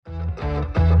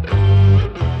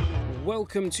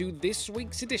welcome to this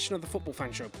week's edition of the Football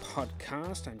Fan Show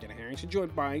podcast. I'm Jenna Harrington,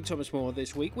 joined by Thomas Moore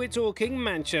this week. We're talking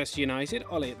Manchester United.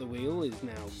 Ollie at the wheel is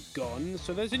now gone,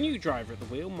 so there's a new driver at the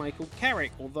wheel, Michael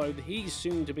Carrick, although he's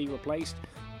soon to be replaced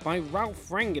by Ralph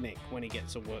Rangnick when he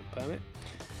gets a work permit.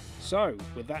 So,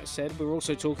 with that said, we're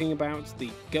also talking about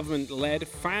the government-led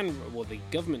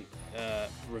fan-led government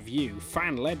review,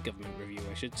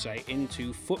 I should say,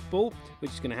 into football, which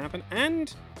is going to happen,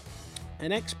 and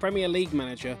an ex-Premier League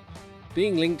manager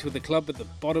being linked with a club at the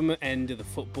bottom end of the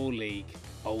Football League,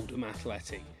 Oldham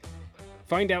Athletic.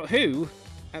 Find out who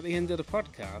at the end of the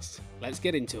podcast. Let's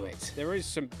get into it. There is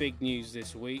some big news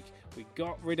this week. We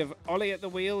got rid of Ollie at the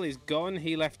wheel, is gone.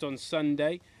 He left on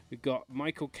Sunday. We've got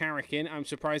Michael Carrick in. I'm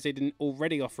surprised they didn't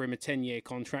already offer him a 10-year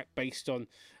contract based on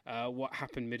what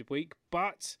happened midweek.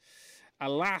 But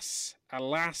alas.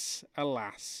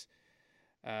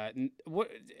 What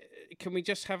can we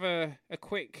just have a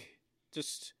quick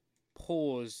just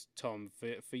pause, Tom,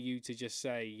 for you to just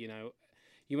say, you know,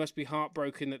 you must be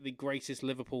heartbroken that the greatest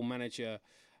Liverpool manager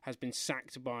has been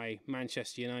sacked by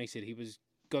Manchester United. He was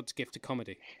God's gift to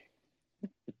comedy.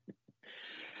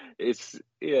 It's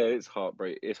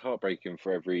heartbreaking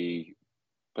for every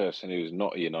person who's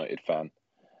not a United fan.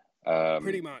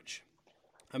 Pretty much.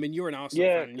 I mean, you're an Arsenal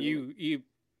fan, and you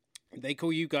they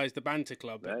call you guys the banter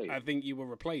club. Hey. I think you were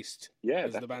replaced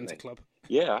as the banter club.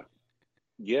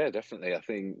 Yeah, definitely. I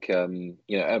think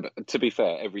to be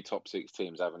fair, every top six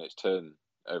team's having its turn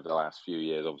over the last few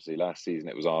years. Obviously, last season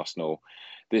it was Arsenal.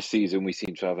 This season we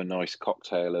seem to have a nice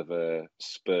cocktail of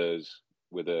Spurs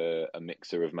with a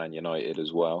mixer of Man United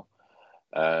as well.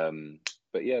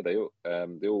 But yeah, they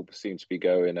all seem to be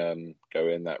going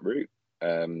that route.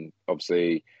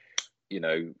 Obviously,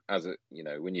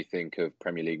 when you think of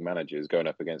Premier League managers going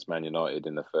up against Man United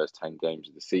in the first 10 games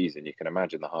of the season, you can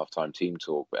imagine the halftime team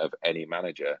talk of any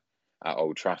manager at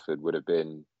Old Trafford would have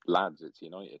been, lads, it's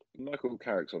United. Michael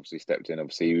Carrick's obviously stepped in.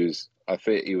 Obviously, I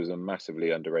think he was a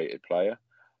massively underrated player.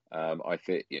 I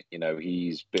think,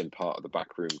 he's been part of the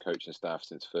backroom coaching staff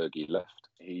since Fergie left.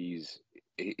 He's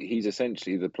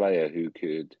essentially the player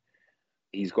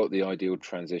he's got the ideal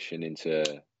transition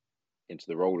into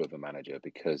the role of a manager,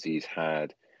 because he's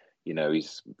had, been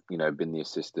the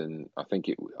assistant. I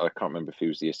can't remember if he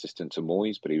was the assistant to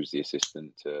Moyes, but he was the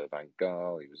assistant to Van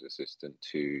Gaal. He was assistant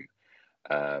to,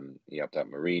 he helped out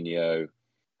Mourinho,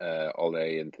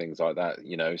 Ole, and things like that.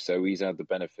 So he's had the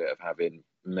benefit of having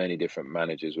many different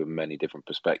managers with many different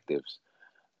perspectives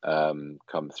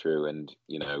come through, and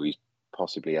he's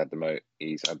possibly had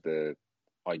the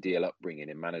ideal upbringing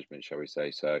in management, shall we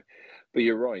say. So, but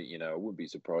you're right, I wouldn't be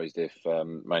surprised if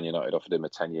Man United offered him a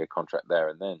 10-year contract there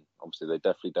and then. Obviously, they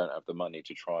definitely don't have the money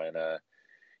to try and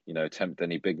tempt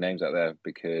any big names out there,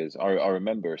 because I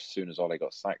remember as soon as Ole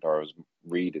got sacked, I was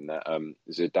reading that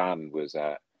Zidane was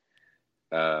at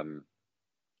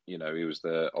he was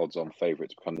the odds-on favourite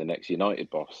to become the next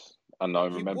United boss, and I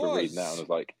remember reading that, and I was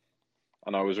like,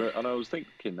 and I was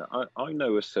thinking that I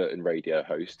know a certain radio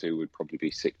host who would probably be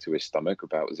sick to his stomach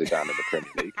about Zidane in the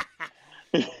Premier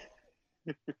League.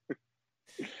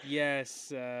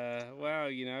 Yes, well,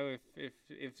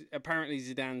 if apparently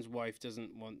Zidane's wife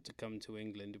doesn't want to come to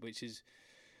England, which is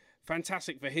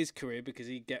fantastic for his career because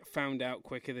he'd get found out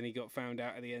quicker than he got found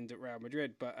out at the end at Real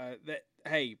Madrid. But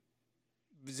hey,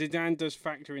 Zidane does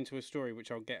factor into a story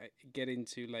which I'll get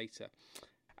into later.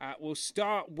 We'll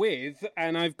start with,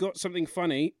 and I've got something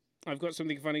funny.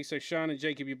 So Sean and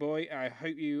Jacob, your boy, I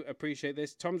hope you appreciate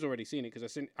this. Tom's already seen it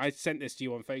because I sent this to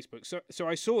you on Facebook. So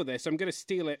I saw this. I'm going to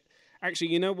steal it.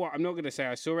 Actually, you know what? I'm not going to say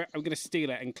I saw it. I'm going to steal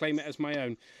it and claim it as my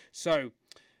own. So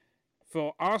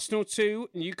for Arsenal 2,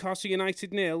 Newcastle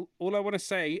United 0, all I want to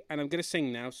say, and I'm going to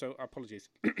sing now, so apologies,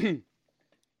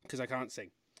 because I can't sing.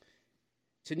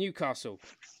 To Newcastle,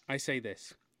 I say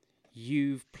this.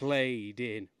 You've played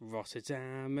in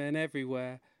Rotterdam and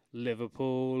everywhere,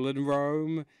 Liverpool and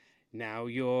Rome. Now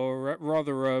you're at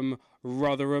Rotherham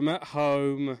at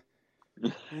home.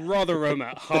 Rotherham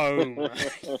at home.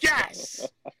 Yes!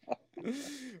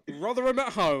 Rotherham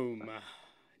at home.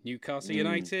 Newcastle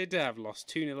United have lost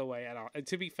 2-0 away. And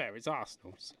to be fair, it's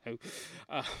Arsenal, so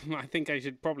I think I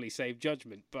should probably save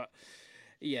judgment. But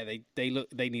yeah,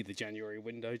 they need the January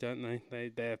window, don't they?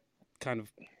 They're kind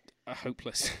of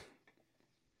hopeless.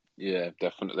 Yeah,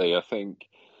 definitely. I think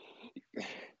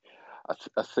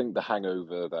the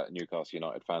hangover that Newcastle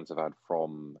United fans have had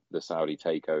from the Saudi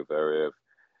takeover of,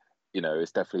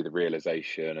 it's definitely the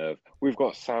realization of we've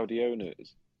got Saudi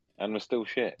owners and we're still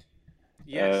shit.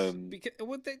 Yes, because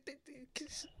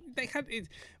they had it.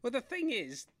 Well, the thing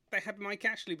is, they had Mike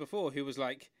Ashley before, who was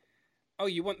like, "Oh,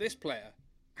 you want this player?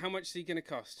 How much is he going to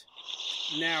cost?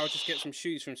 Now I'll just get some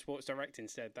shoes from Sports Direct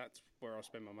instead. That's where I'll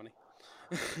spend my money.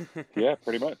 Yeah,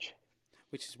 pretty much.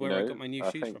 Which is where I got my new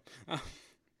shoes from.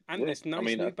 And this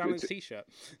nice New Balance T-shirt.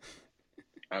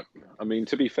 I mean,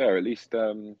 to be fair, at least,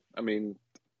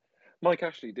 Mike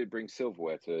Ashley did bring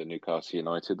silverware to Newcastle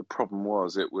United. The problem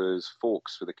was it was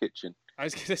forks for the kitchen. I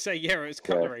was going to say, yeah, it was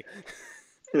cutlery.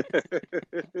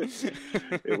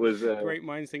 It was great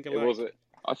minds think alike. It was.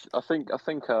 I think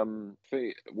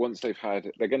once they're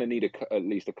going to need at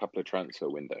least a couple of transfer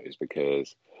windows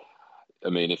because, I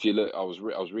mean, if you look, I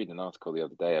was reading an article the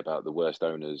other day about the worst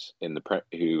owners in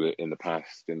the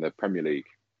past in the Premier League,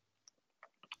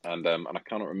 and I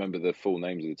cannot remember the full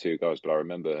names of the two guys, but I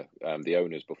remember the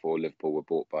owners before Liverpool were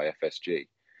bought by FSG.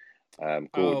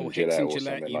 Gordon Hicks Gillette and or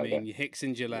Gillette, something you like mean? that. Hicks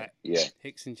and Gillette. Yeah.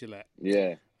 Hicks and Gillette.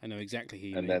 Yeah. I know exactly who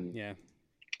you and mean. Then, yeah.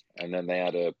 And then they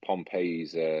had a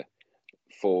Pompeii's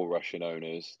 4 Russian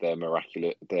owners. They're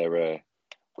miraculous. They're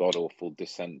god-awful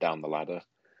descent down the ladder.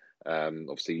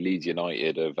 Obviously, Leeds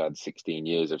United have had 16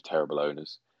 years of terrible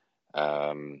owners.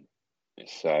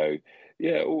 So,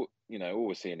 yeah, all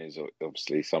we're seeing is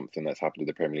obviously something that's happened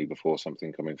to the Premier League before,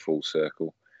 something coming full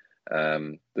circle.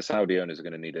 The Saudi owners are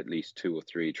going to need at least 2 or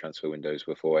 3 transfer windows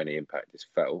before any impact is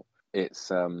felt.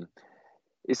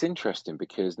 It's interesting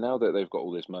because now that they've got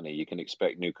all this money, you can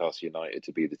expect Newcastle United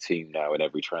to be the team now in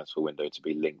every transfer window to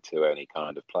be linked to any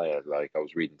kind of player. Like I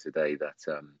was reading today that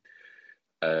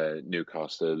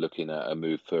Newcastle are looking at a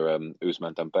move for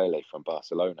Ousmane Dembele from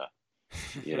Barcelona.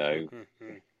 You know,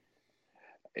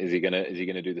 is he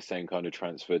gonna do the same kind of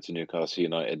transfer to Newcastle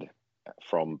United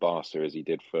from Barca as he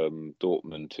did from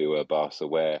Dortmund to Barca,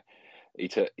 where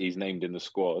he's named in the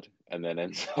squad and then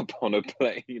ends up on a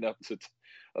plane up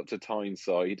to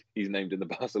Tyneside. He's named in the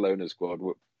Barcelona squad,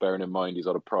 bearing in mind he's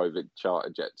on a private charter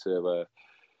jet to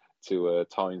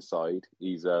Tyneside.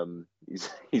 He's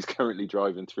currently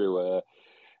driving through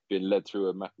being led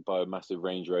through by a massive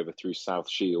Range Rover through South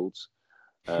Shields.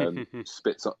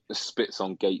 Spits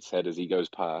on Gateshead as he goes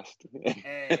past.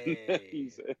 Hey.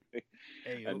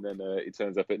 And then he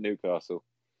turns up at Newcastle.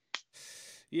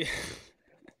 Yeah.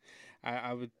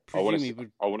 I would presume he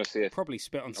would probably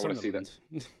spit on Sunderland.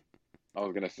 I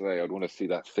was going to say, I'd want to see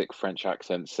that thick French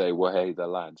accent say, well, hey, the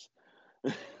lads.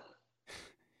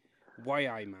 Why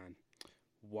I man.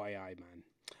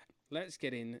 Let's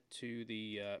get into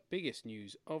the biggest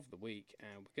news of the week.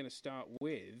 And we're going to start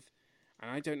with,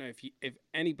 and I don't know if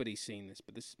anybody's seen this,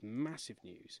 but this is massive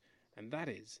news. And that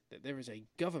is that there is a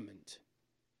government,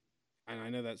 and I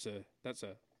know that's a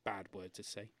bad word to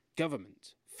say,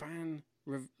 government,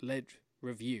 fan-led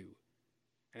review.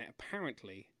 And it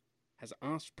apparently has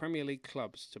asked Premier League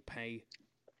clubs to pay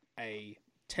a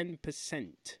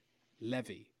 10%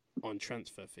 levy on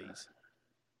transfer fees.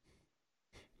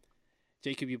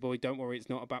 Jacob, you boy, don't worry, it's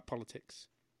not about politics.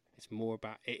 It's more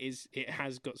about, it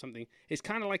has got something. It's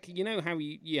kind of like, you know how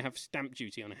you have stamp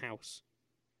duty on a house?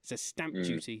 It's a stamp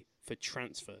duty for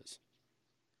transfers.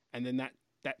 And then that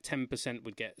 10%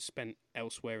 would get spent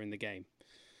elsewhere in the game.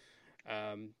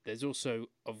 There's also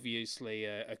obviously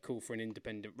a call for an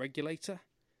independent regulator.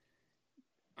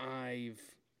 I've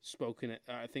spoken.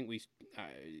 I think we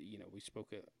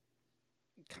spoke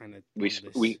kind of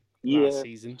last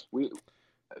season. We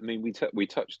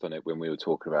touched on it when we were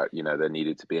talking about there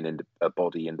needed to be a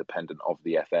body independent of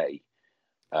the FA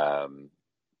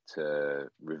to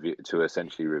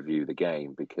essentially review the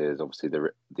game, because obviously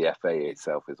the FA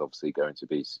itself is obviously going to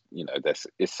be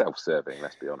it's self-serving.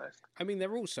 Let's be honest. I mean,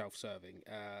 they're all self-serving.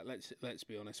 Let's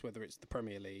be honest. Whether it's the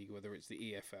Premier League, whether it's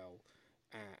the EFL.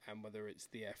 And whether it's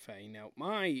the FA. Now,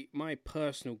 my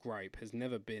personal gripe has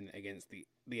never been against the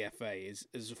FA, as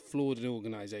flawed an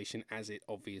organisation as it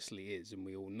obviously is, and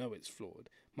we all know it's flawed.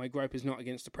 My gripe is not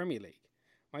against the Premier League.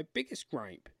 My biggest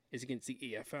gripe is against the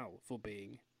EFL for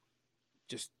being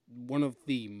just one of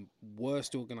the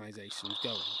worst organisations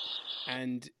going.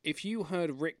 And if you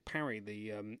heard Rick Parry,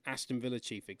 the Aston Villa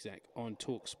chief exec, on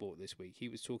TalkSport this week, he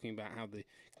was talking about how the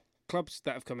clubs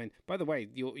that have come in. By the way,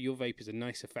 your vape is a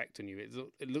nice effect on you.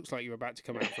 It looks like you're about to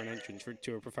come out for an entrance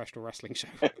to a professional wrestling show.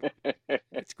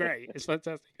 It's great. It's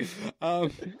fantastic.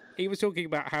 He was talking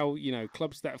about how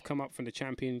clubs that have come up from the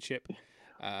Championship.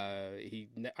 I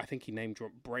think he name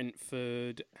dropped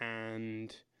Brentford,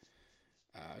 and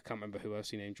I can't remember who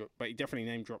else he name dropped, but he definitely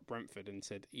name dropped Brentford and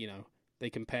said they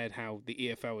compared how the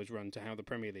EFL is run to how the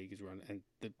Premier League is run, and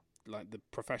the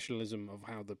professionalism of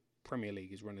how the Premier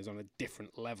League is run is on a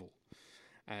different level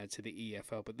to the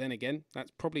EFL. But then again,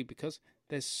 that's probably because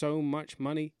there's so much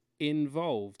money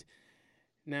involved.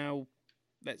 Now,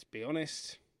 let's be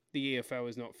honest, the EFL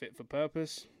is not fit for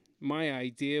purpose. My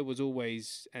idea was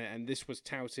always, and this was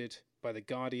touted by the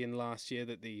Guardian last year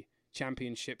that the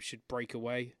Championship should break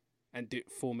away and do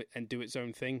its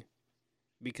own thing,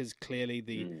 because clearly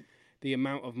the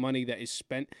amount of money that is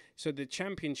spent. So the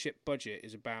Championship budget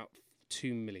is about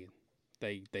 2 million.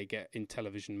 They get in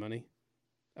television money.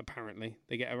 Apparently,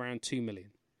 they get around 2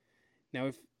 million.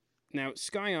 Now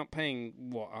Sky aren't paying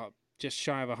just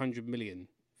shy of 100 million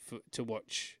to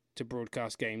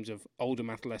broadcast games of Oldham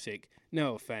Athletic.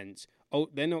 No offense,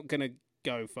 they're not going to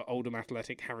go for Oldham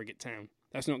Athletic Harrogate Town.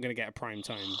 That's not going to get a prime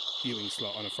time viewing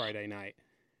slot on a Friday night.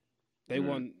 They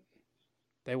want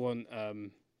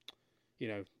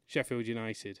Sheffield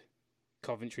United,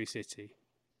 Coventry City,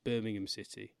 Birmingham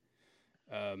City,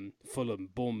 Fulham,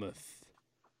 Bournemouth,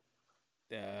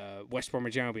 West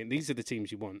Bromwich Albion. These are the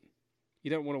teams you want. You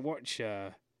don't want to watch.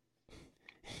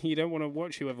 You don't want to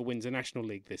watch whoever wins the National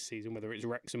League this season, whether it's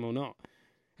Wrexham or not,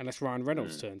 unless Ryan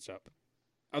Reynolds turns up.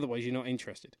 Otherwise, you're not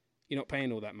interested. You're not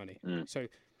paying all that money. So,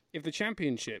 if the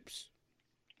championship,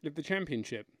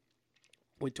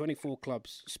 with 24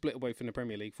 clubs split away from the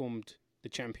Premier League, formed the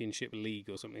Championship League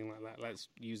or something like that. Let's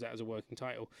use that as a working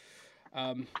title.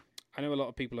 I know a lot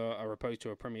of people are opposed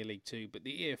to a Premier League too, but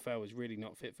the EFL is really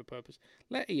not fit for purpose.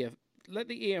 Let the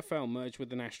EFL merge with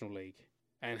the National League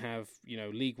and have,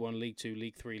 League 1, League 2,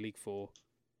 League 3, League 4,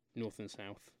 North and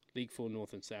South. League 4,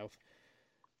 North and South.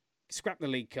 Scrap the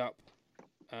League Cup.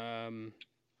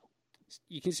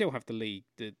 You can still have the league,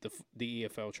 the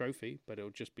EFL trophy, but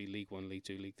it'll just be League 1, League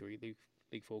 2, League 3,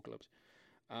 League 4 clubs.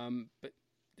 But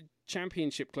the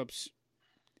Championship clubs,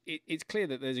 it's clear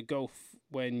that there's a gulf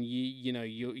when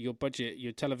your budget,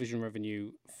 your television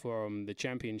revenue from the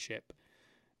Championship,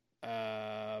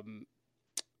 when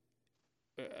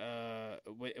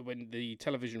the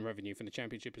television revenue from the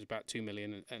Championship is about 2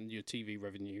 million, and your TV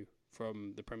revenue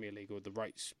from the Premier League or the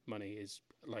rights money is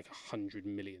like 100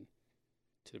 million.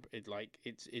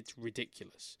 It's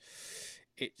ridiculous.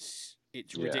 It's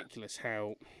ridiculous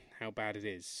how bad it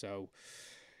is. So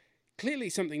clearly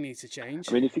something needs to change.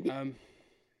 I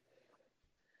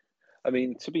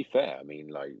mean, to be fair,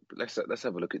 let's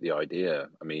have a look at the idea.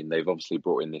 They've obviously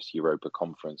brought in this Europa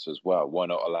Conference as well. Why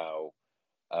not allow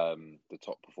the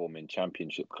top performing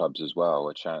Championship clubs as well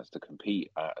a chance to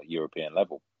compete at a European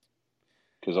level?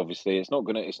 Because obviously it's not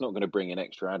gonna bring in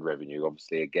extra ad revenue.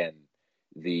 Obviously, again,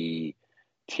 the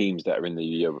teams that are in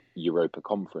the Europa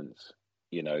Conference,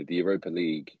 the Europa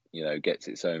League, gets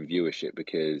its own viewership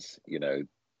because the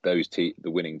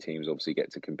winning teams obviously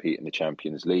get to compete in the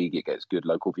Champions League. It gets good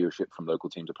local viewership from local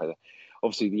teams that play there.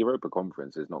 Obviously, the Europa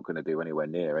Conference is not going to do anywhere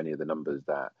near any of the numbers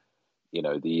that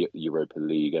the Europa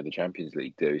League and the Champions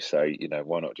League do. So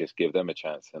why not just give them a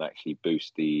chance and actually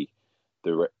boost the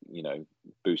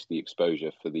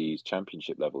exposure for these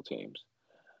Championship level teams?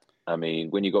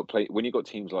 When you got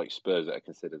teams like Spurs that are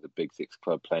considered the Big Six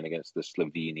club playing against the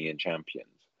Slovenian champions,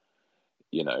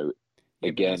 again,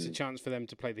 but that's a chance for them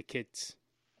to play the kids,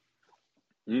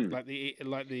 like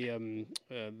the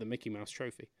Mickey Mouse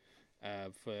Trophy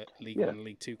for League 1 and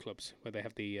League 2 clubs, where they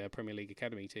have the Premier League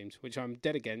Academy teams, which I'm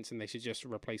dead against, and they should just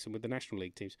replace them with the National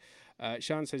League teams.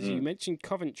 Sean says, you mentioned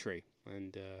Coventry,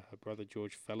 and her brother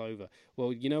George fell over.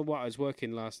 Well, you know what? I was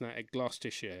working last night at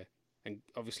Gloucestershire, and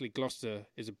obviously Gloucester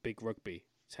is a big rugby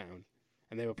town,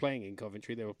 and they were playing in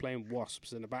Coventry. They were playing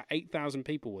Wasps, and about 8,000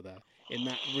 people were there in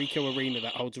that Ricoh Arena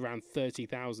that holds around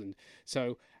 30,000.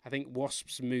 So I think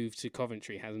Wasps' move to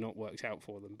Coventry has not worked out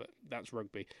for them, but that's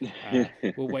rugby.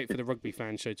 We'll wait for the Rugby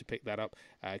Fan Show to pick that up,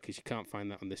 because you can't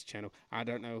find that on this channel. I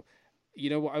don't know.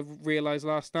 You know what I've realised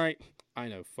last night? I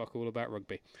know fuck all about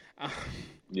rugby.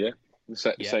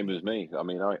 Same as me.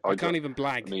 I can't even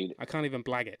blag. I can't even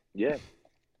blag it.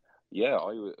 Yeah,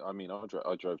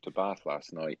 I drove to Bath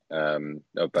last night. And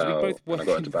I got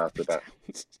into Bath about.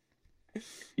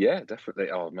 Yeah, definitely.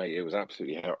 Oh, mate, it was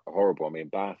absolutely horrible.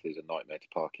 Bath is a nightmare to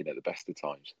park in at the best of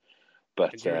times.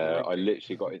 But I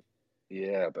literally got it.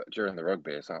 Yeah, but during the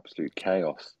rugby, it's absolute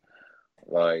chaos.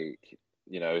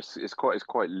 It's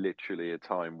quite literally a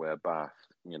time where Bath,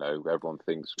 everyone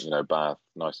thinks, Bath,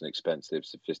 nice and expensive,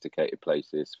 sophisticated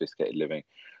places, sophisticated living.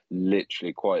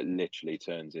 Quite literally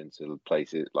turns into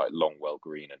places like Longwell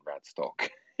Green and Radstock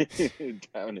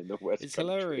down in the West. It's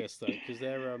hilarious though, because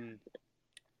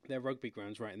their rugby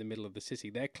ground's right in the middle of the city.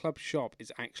 Their club shop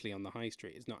is actually on the high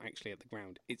street. It's not actually at the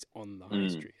ground. It's on the high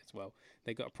street as well.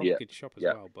 They got a proper good shop as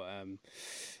well.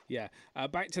 But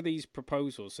back to these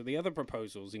proposals. So the other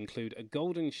proposals include a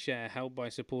golden share held by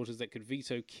supporters that could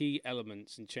veto key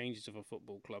elements and changes of a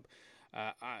football club,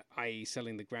 i.e.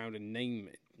 selling the ground and name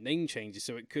changes.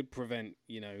 So it could prevent,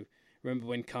 remember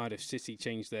when Cardiff City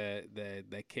changed their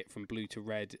kit from blue to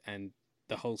red, and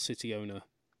the whole city owner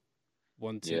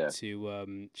wanted Yeah.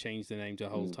 to change the name to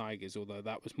Hull Tigers, although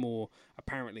that was more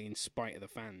apparently in spite of the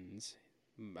fans.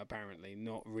 Apparently,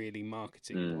 not really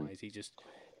marketing wise. He just,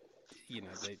 the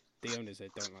owners they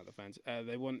don't like the fans.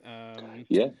 They want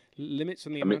Yeah. limits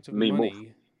on the I mean, amount of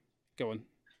money. Go on.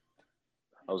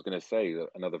 I was going to say that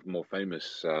another more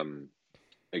famous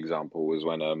example was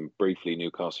when briefly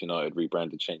Newcastle United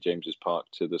rebranded St James's Park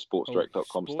to the Oh,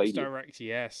 SportsDirect.com Sports stadium. Direct,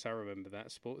 yes, I remember that.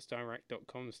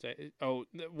 SportsDirect.com. Oh,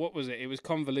 what was it? It was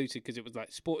convoluted because it was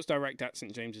like Sports Direct at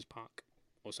St James's Park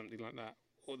or something like that,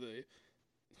 or the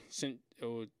St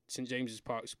James's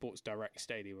Park Sports Direct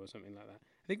Stadium or something like that.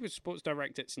 I think it was Sports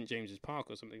Direct at St James's Park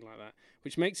or something like that,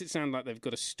 which makes it sound like they've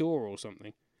got a store or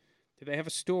something. Do they have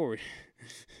a store?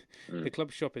 The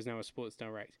club shop is now a Sports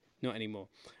Direct. Not anymore.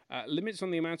 Limits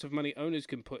on the amount of money owners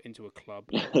can put into a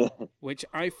club, which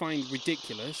I find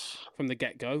ridiculous from the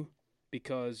get-go,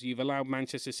 because you've allowed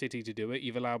Manchester City to do it,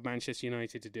 you've allowed Manchester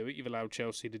United to do it, you've allowed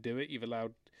Chelsea to do it, you've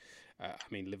allowed...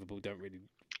 Liverpool don't really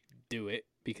do it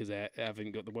because they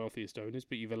haven't got the wealthiest owners,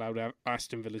 but you've allowed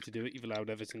Aston Villa to do it, you've allowed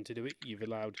Everton to do it, you've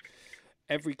allowed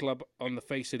every club on the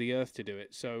face of the earth to do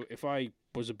it. So if I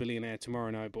was a billionaire tomorrow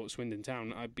and I bought Swindon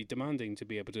Town, I'd be demanding to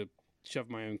be able to shove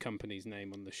my own company's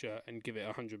name on the shirt and give it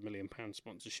 £100 million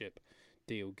sponsorship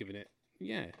deal, giving it,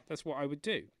 that's what I would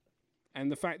do.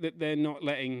 And the fact that they're not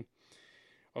letting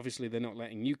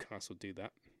Newcastle do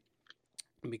that,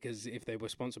 because if they were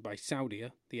sponsored by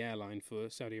Saudia, the airline for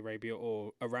Saudi Arabia,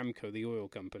 or Aramco, the oil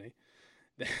company,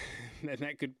 then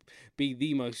that could be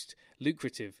the most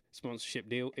lucrative sponsorship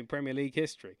deal in Premier League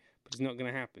history. But it's not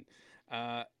going to happen,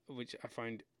 which I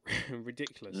find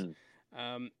ridiculous.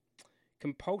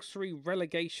 Compulsory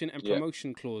relegation and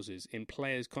promotion clauses in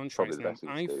players' contracts.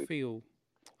 Now, I feel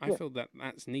that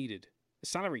that's needed. A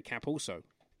salary cap also.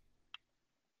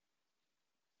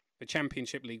 The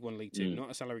Championship, League 1, League 2, not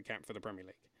a salary cap for the Premier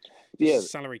League. Just a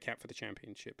salary cap for the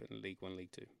Championship and League 1,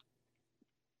 League 2.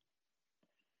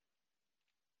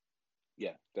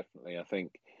 Yeah, definitely. I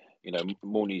think,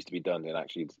 more needs to be done in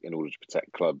order to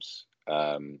protect clubs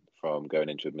from going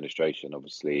into administration.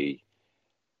 Obviously,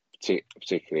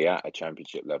 particularly at a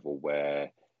championship level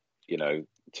where,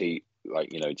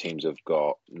 teams have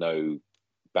got no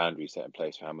boundaries set in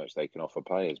place for how much they can offer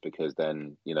players, because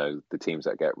then, the teams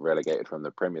that get relegated from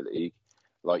the Premier League,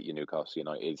 like your Newcastle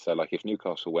United. So like if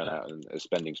Newcastle went out on a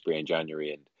spending spree in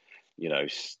January and,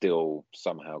 still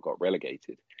somehow got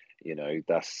relegated,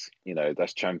 that's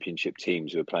championship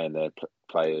teams who are playing their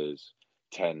players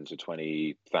 £10,000 to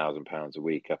 £20,000 a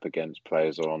week up against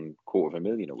players on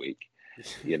 £250,000 a week. But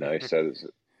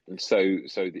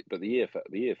the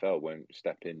EFL won't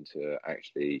step in to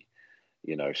actually,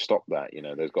 stop that.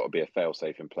 There's got to be a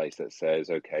fail-safe in place that says,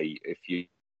 okay, if you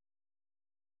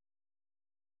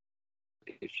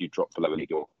drop below a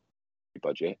league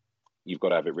budget, you've got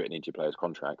to have it written into your players'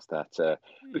 contracts that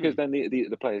because then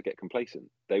the players get complacent.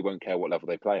 They won't care what level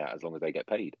they play at as long as they get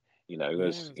paid.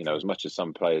 As much as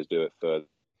some players do it for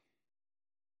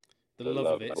the love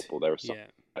of it, football, there are some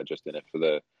just in it for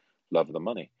the love of the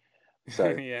money.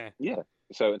 So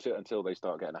So until they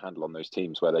start getting a handle on those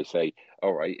teams where they say,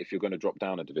 all right, if you're going to drop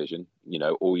down a division,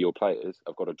 all your players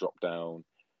have got to drop down.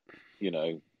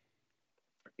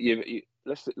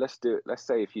 Let's do it. Let's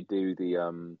say if you do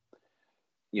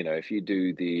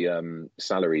the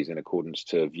salaries in accordance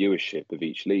to viewership of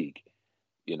each league,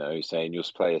 saying your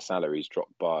player salaries drop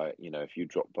by, if you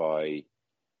drop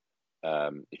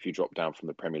down from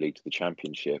the Premier League to the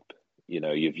Championship,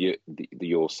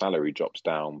 your salary drops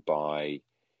down by,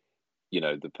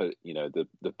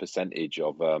 the percentage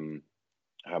of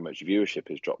how much viewership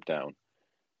has dropped down.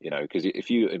 Because if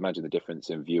you imagine the difference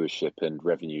in viewership and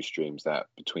revenue streams that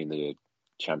between the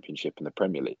Championship and the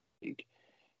Premier League,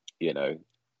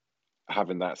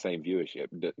 having that same viewership,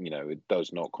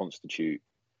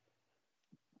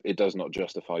 it does not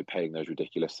justify paying those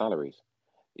ridiculous salaries.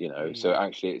 So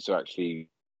actually,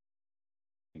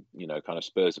 kind of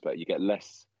spurs the player. You get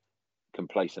less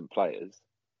complacent players,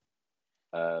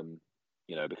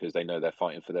 because they know they're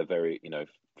fighting for their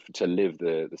to live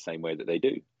the same way that they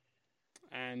do.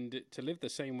 And to live the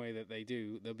same way that they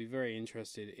do, they'll be very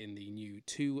interested in the new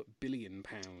 £2 billion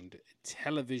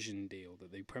television deal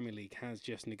that the Premier League has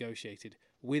just negotiated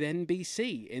with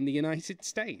NBC in the United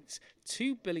States.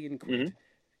 £2 billion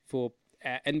for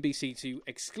NBC to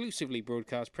exclusively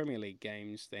broadcast Premier League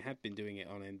games. They had been doing it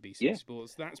on NBC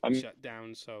Sports. That's been shut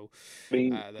down. So,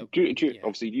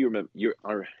 obviously, you remember.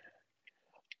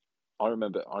 I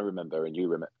remember, and you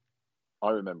remember. I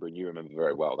remember, and you remember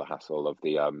very well the hassle of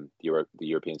the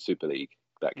European Super League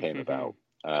that came about.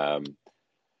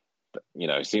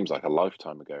 It seems like a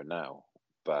lifetime ago now,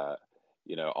 but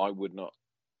I would not.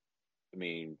 I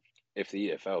mean, if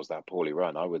the EFL's that poorly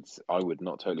run, I would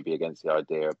not totally be against the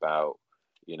idea about,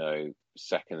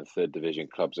 second and third division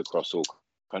clubs across all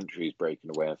countries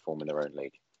breaking away and forming their own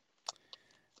league.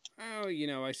 Oh,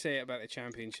 I say it about the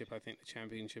Championship. I think the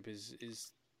Championship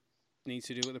is needs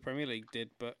to do what the Premier League did,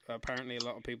 but apparently a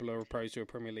lot of people are opposed to a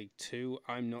Premier League 2.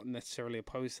 I'm not necessarily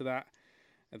opposed to that.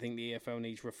 I think the EFL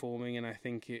needs reforming, and I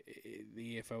think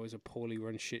the EFL is a poorly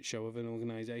run shit show of an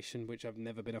organisation, which I've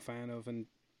never been a fan of, and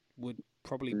would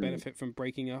probably benefit from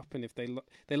breaking up. And if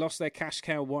they lost their cash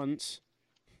cow once,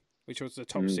 which was the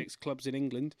top 6 clubs in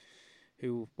England,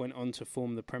 who went on to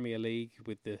form the Premier League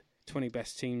with the 20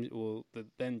 best teams, or the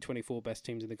then 24 best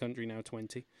teams in the country, now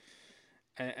 20.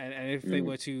 And if they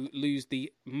were to lose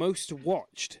the most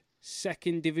watched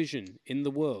second division in the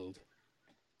world,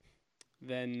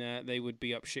 then they would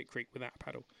be up shit creek without a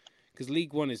paddle. Because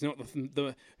League One is not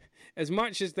the as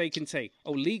much as they can say,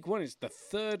 League One is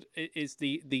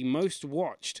the most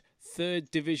watched third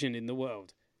division in the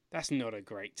world. That's not a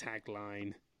great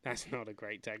tagline. No.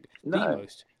 The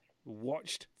most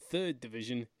watched third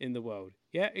division in the world.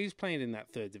 Yeah, who's playing in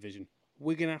that third division?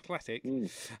 Wigan Athletic.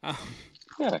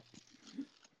 Yeah.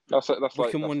 That's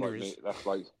like someone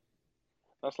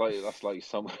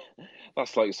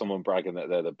bragging that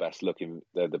they're the best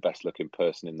looking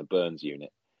person in the Burns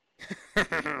unit.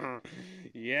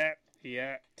 Yeah,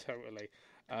 totally.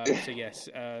 So yes,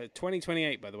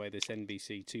 2028. By the way, this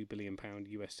NBC £2 billion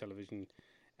US television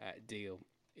deal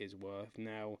is worth.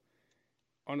 Now,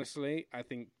 honestly, I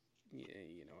think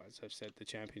as I've said, the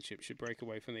Championship should break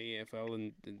away from the EFL,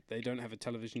 and they don't have a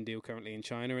television deal currently in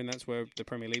China, and that's where the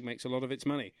Premier League makes a lot of its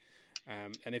money.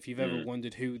 And if you've ever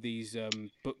wondered who these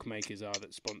bookmakers are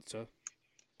that sponsor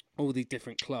all these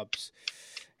different clubs,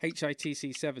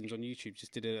 HITC Sevens on YouTube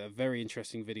just did a very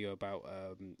interesting video about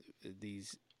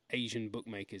these Asian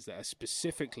bookmakers that are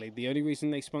specifically, the only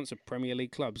reason they sponsor Premier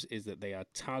League clubs is that they are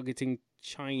targeting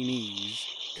Chinese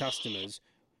customers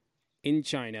in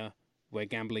China where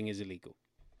gambling is illegal.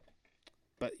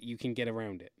 But you can get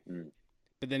around it.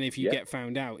 But then if you get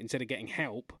found out, instead of getting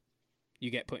help,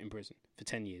 you get put in prison for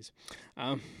 10 years.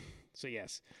 So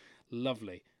yes,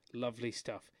 lovely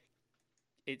stuff.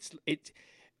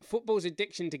 Football's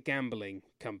addiction to gambling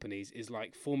companies is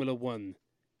like Formula One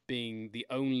being the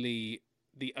only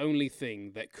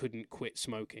thing that couldn't quit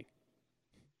smoking.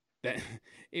 That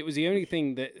it was the only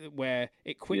thing where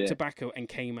it quit tobacco and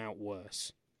came out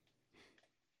worse.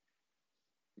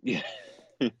 Yeah.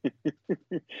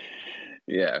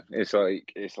 Yeah, it's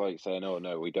like saying, "Oh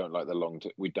no, we don't like the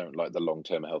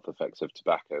long-term health effects of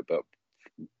tobacco," but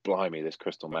blimey, this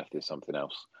crystal meth is something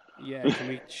else. Yeah, can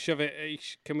we shove it?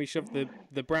 Can we shove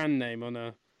the brand name on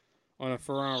a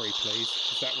Ferrari, please?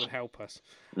 Because that would help us.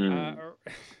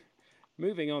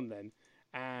 Moving on then,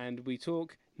 and we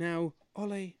talk now.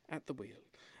 Ole at the wheel,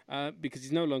 because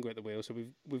he's no longer at the wheel. So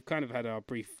we've kind of had our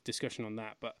brief discussion on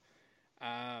that, but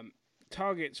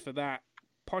targets for that: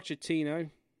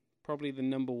 Pochettino, probably the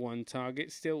number one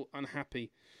target. Still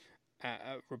unhappy,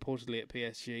 reportedly at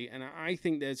PSG, and I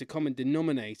think there's a common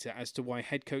denominator as to why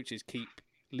head coaches keep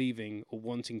leaving or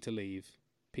wanting to leave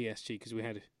PSG, because we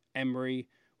had Emery,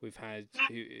 we've had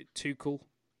Tuchel,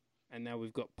 and now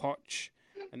we've got Poch,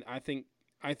 and I think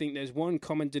there's one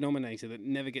common denominator that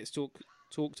never gets talked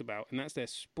about, and that's their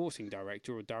sporting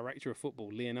director or director of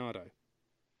football, Leonardo.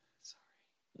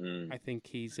 I think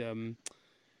he's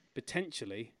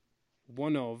potentially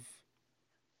one of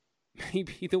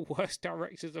maybe the worst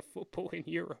directors of football in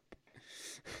Europe,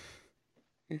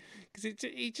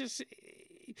 because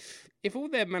if all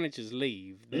their managers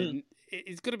leave, then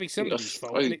it's got to be somebody's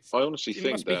fault. I honestly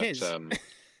think must be his.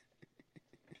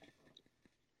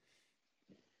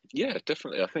 Yeah,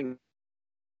 definitely. I think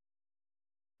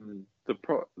the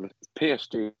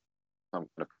PSG, I'm going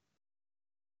to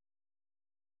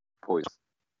poison.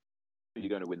 You're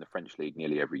going to win the French league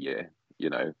nearly every year.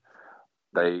 There's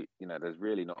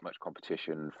really not much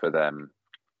competition for them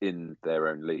in their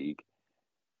own league.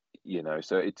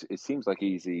 So it seems like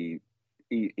easy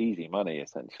money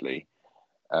essentially.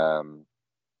 And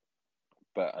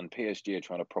PSG are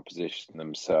trying to proposition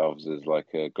themselves as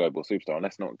like a global superstar. And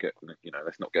let's not get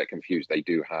confused. They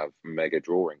do have mega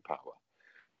drawing power,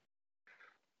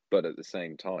 but at the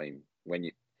same time,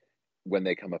 when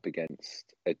they come up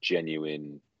against a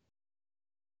team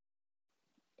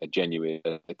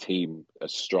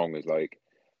as strong as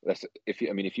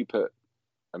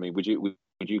would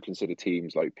you consider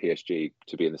teams like PSG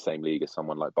to be in the same league as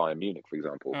someone like Bayern Munich, for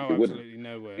example? Oh, absolutely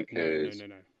nowhere. Because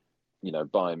no.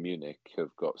 Bayern Munich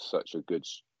have got such a good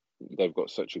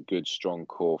strong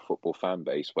core football fan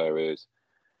base, whereas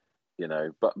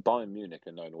But Bayern Munich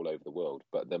are known all over the world,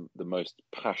 but the most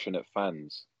passionate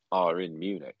fans are in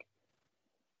Munich.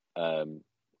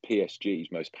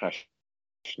 PSG's most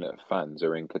passionate fans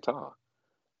are in Qatar.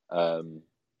 And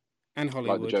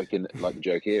Hollywood. Like the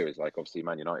joke here is like obviously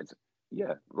Man United's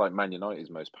like Man United's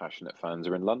most passionate fans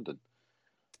are in London.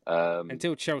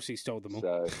 Until Chelsea stole them all.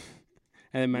 So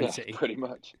and then Man City. Pretty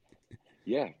much.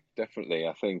 Yeah, definitely.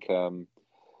 I think for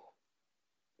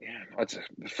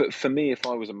me, if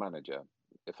I was a manager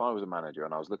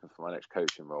and I was looking for my next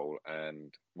coaching role,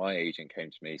 and my agent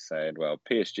came to me saying, "Well,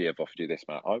 PSG have offered you this,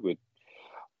 man," I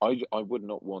would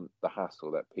not want the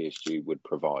hassle that PSG would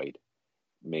provide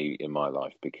me in my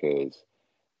life, because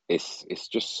it's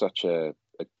just such a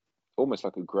almost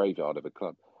like a graveyard of a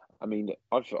club. I mean,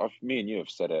 me and you have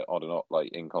said it on and off,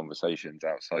 like in conversations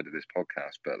outside of this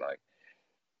podcast, but like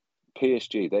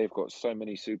PSG, they've got so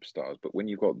many superstars, but when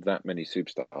you've got that many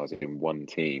superstars in one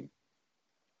team,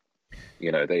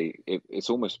 it's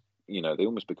almost, they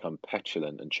almost become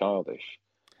petulant and childish.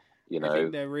 I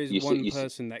think there is one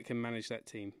person that can manage that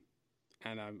team,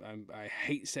 and I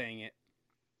hate saying it,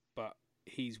 but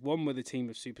he's won with a team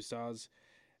of superstars,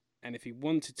 and if he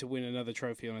wanted to win another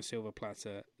trophy on a silver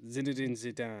platter, Zinedine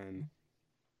Zidane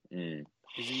is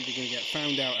either going to get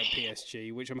found out at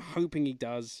PSG, which I'm hoping he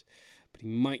does, but he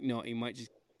might not. He might just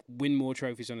win more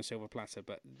trophies on a silver platter.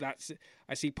 But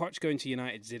I see Poch going to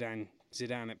United, Zidane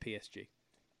at PSG,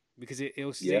 because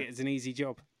he'll see it as an easy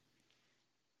job.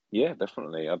 Yeah,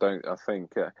 definitely. I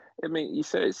think. I mean, you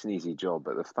say it's an easy job,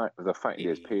 but the fact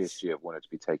is, PSG have wanted to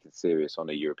be taken serious on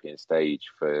a European stage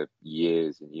for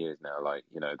years and years now. Like,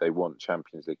 they want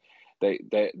Champions League.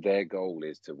 Their goal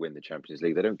is to win the Champions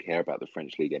League. They don't care about the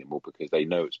French league anymore, because they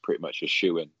know it's pretty much a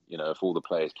shoo-in. If all the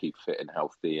players keep fit and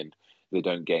healthy, and they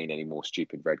don't gain any more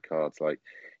stupid red cards. Like,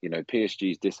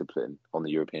 PSG's discipline on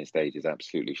the European stage is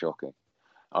absolutely shocking.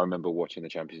 I remember watching the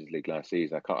Champions League last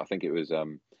season. I think it was.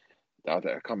 I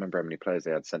can't remember how many players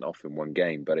they had sent off in one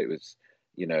game, but it was,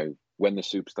 when the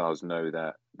superstars know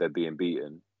that they're being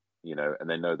beaten, and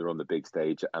they know they're on the big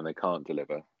stage and they can't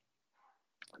deliver,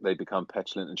 they become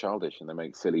petulant and childish, and they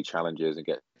make silly challenges and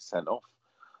get sent off.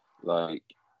 Like,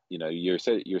 you're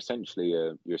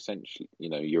essentially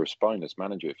you're a spineless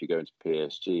manager if you go into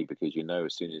PSG, because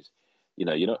as soon as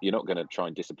you're not going to try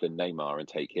and discipline Neymar and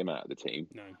take him out of the team.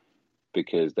 No.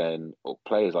 Because then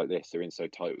players like this are in so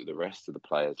tight with the rest of the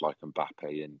players, like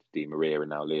Mbappe and Di Maria and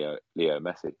now Leo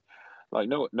Messi. Like,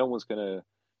 no one's gonna,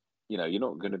 you're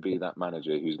not going to be that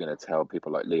manager who's going to tell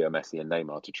people like Leo Messi and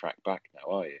Neymar to track back now,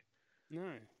 are you?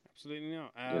 No, absolutely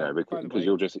not. Because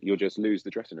you'll just lose the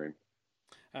dressing room.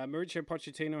 Mauricio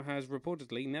Pochettino has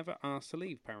reportedly never asked to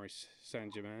leave Paris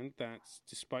Saint-Germain. That's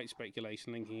despite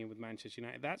speculation linking him with Manchester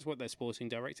United. That's what their sporting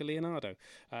director Leonardo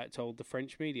told the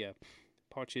French media.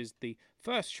 Poch is the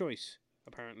first choice,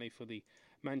 apparently, for the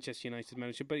Manchester United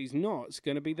manager, but he's not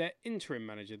going to be their interim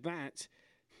manager. That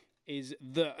is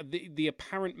the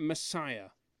apparent messiah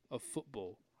of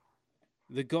football,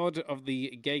 the god of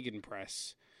the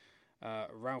Gegenpress,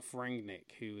 Ralph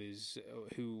Rangnick,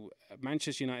 who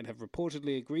Manchester United have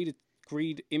reportedly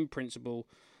agreed in principle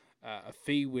a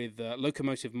fee with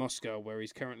Lokomotiv Moscow, where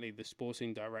he's currently the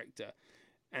sporting director.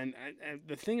 And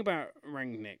the thing about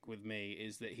Rangnick with me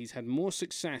is that he's had more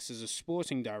success as a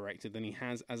sporting director than he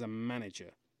has as a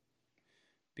manager,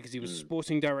 because he was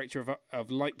sporting director of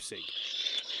Leipzig.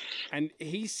 And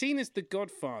he's seen as the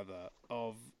godfather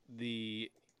of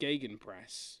the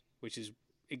Gegenpress, which is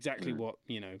exactly what,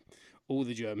 all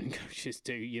the German coaches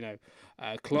do.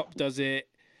 Klopp does it.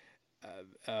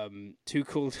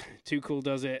 Tuchel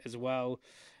does it as well.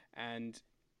 And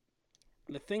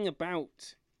the thing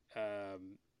about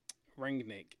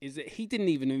Rangnick is that he didn't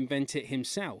even invent it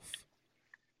himself.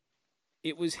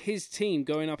 It was his team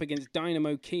going up against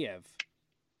Dynamo Kiev.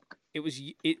 It was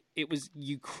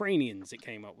Ukrainians that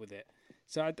came up with it.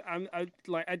 So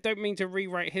I don't mean to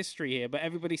rewrite history here, but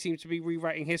everybody seems to be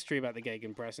rewriting history about the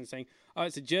Gegenpress and saying, "Oh,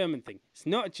 it's a German thing." It's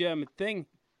not a German thing.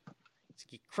 It's a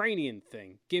Ukrainian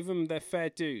thing. Give them their fair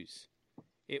dues.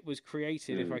 It was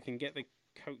created. If I can get the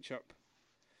coach up.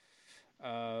 If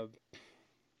I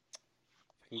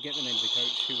can get the name of the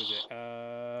coach. Who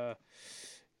was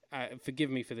it? Forgive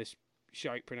me for this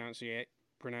shite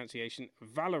pronunciation.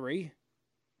 Valery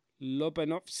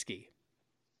Lobanovsky.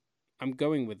 I'm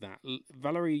going with that.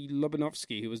 Valery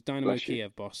Lobanovsky, who was Dynamo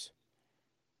Kiev boss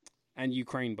and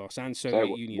Ukraine boss and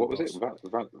Soviet Union boss. What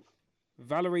was it?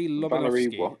 Valery Lobanovsky.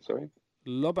 Valery what? Sorry?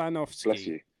 Lobanovsky. Bless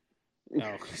you.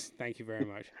 Oh, thank you very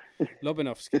much.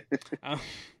 Lobanovsky.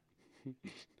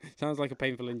 Sounds like a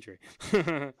painful injury.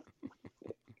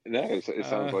 No, it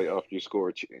sounds like after you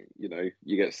score, you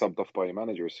get subbed off by your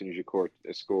manager as soon as you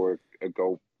score a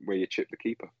goal where you chip the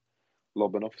keeper,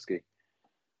 Lobanovsky.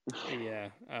 Yeah.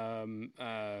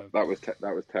 That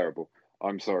was terrible.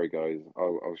 I'm sorry, guys.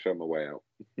 I'll show my way out.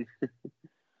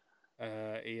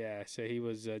 Yeah. So he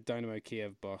was Dynamo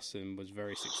Kiev boss and was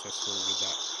very successful with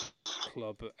that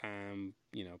club.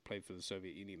 Played for the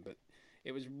Soviet Union, but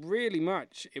it was really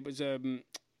much. It was a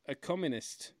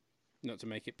communist. Not to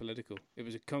make it political, it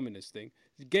was a communist thing.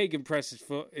 Gegenpress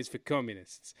is for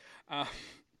communists. No,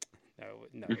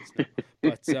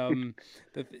 it's not.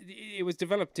 But it was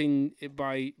developed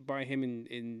by him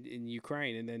in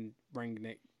Ukraine, and then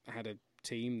Rangnick had a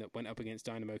team that went up against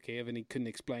Dynamo Kiev, and he couldn't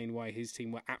explain why his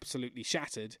team were absolutely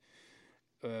shattered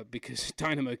because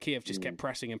Dynamo Kiev just kept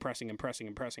pressing and pressing and pressing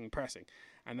and pressing and pressing,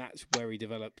 and that's where he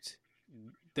developed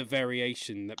the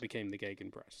variation that became the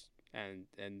Gegenpress. And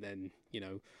then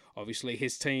obviously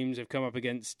his teams have come up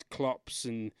against Klopp's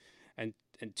and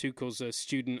Tuchel's a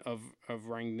student of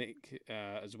Rangnick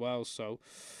as well. So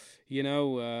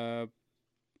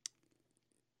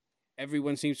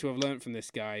everyone seems to have learned from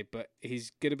this guy, but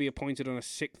he's going to be appointed on a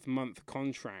 6-month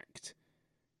contract.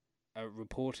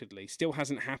 Reportedly, still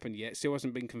hasn't happened yet. Still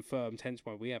hasn't been confirmed. Hence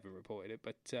why we haven't reported it.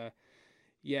 But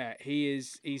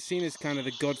he's seen as kind of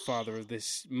the godfather of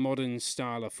this modern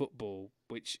style of football,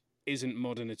 which isn't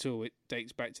modern at all. It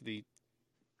dates back to the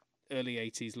early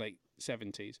 80s, late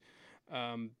 70s.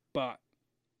 But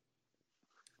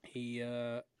he,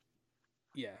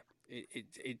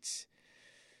 it's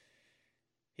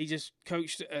he just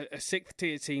coached a 6th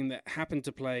tier team that happened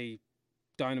to play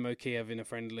Dynamo Kiev in a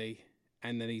friendly,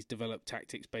 and then he's developed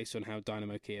tactics based on how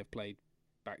Dynamo Kiev played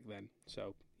back then.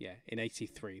 So yeah, in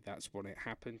 '83, that's when it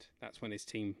happened. That's when his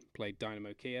team played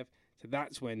Dynamo Kiev. So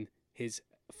that's when his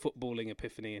footballing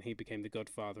epiphany, and he became the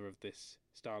godfather of this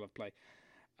style of play.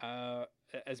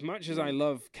 As much as I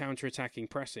love counter-attacking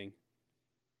pressing,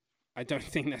 I don't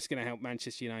think that's going to help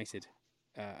Manchester United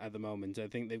at the moment. I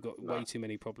think they've got way too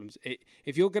many problems.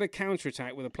 If you're going to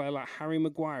counter-attack with a player like Harry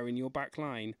Maguire in your back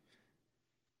line,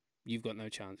 you've got no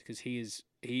chance, because he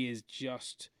is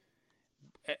just...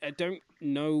 I don't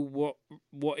know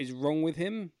what is wrong with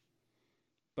him,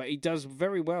 but he does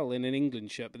very well in an England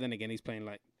shirt. But then again, he's playing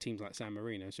like teams like San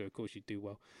Marino, so of course you'd do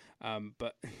well.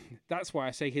 But that's why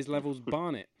I say his level's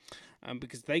Barnet,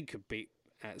 because they could beat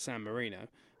San Marino.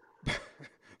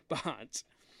 But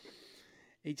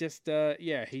he just,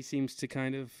 he seems to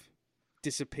kind of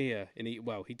disappear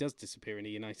he does disappear in a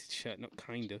United shirt, not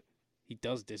kind of. He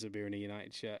does disappear in a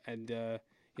United shirt. And,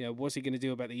 what's he going to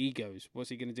do about the egos? What's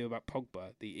he going to do about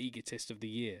Pogba, the egotist of the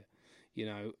year?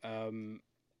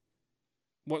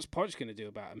 What's Poch going to do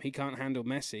about him? He can't handle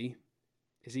Messi.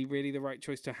 Is he really the right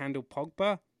choice to handle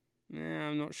Pogba?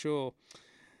 I'm not sure.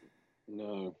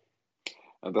 No.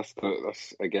 And that's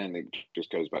again, it just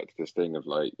goes back to this thing of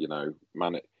like,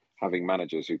 having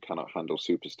managers who cannot handle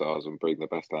superstars and bring the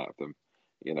best out of them.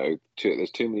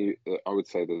 There's too many, I would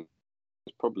say there's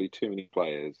probably too many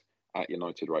players at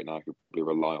United right now who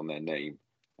probably rely on their name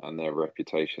and their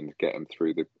reputation to get them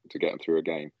through a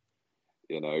game.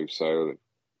 So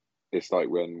it's like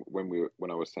when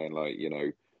I was saying, like,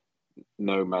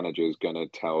 no manager is gonna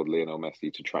tell Lionel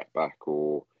Messi to track back,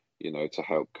 or to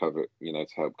help cover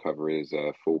his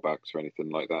fullbacks or anything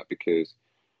like that, because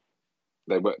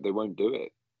they won't do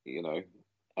it.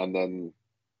 And then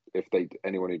if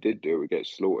anyone who did do it would get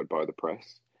slaughtered by the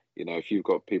press. If you've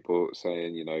got people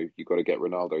saying, you've got to get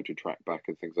Ronaldo to track back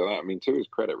and things like that. I mean, to his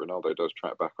credit, Ronaldo does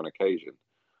track back on occasion,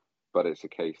 but it's a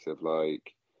case of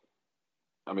like,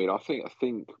 I mean, I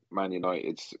think Man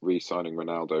United's re-signing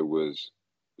Ronaldo was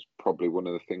probably one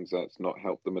of the things that's not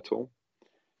helped them at all,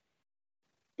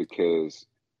 because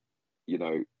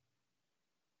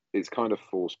it's kind of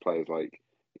forced players like,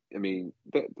 I mean,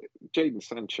 Jadon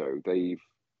Sancho, they've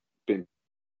been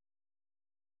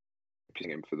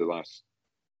picking him for the last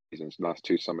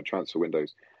two summer transfer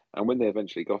windows, and when they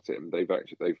eventually got him, they've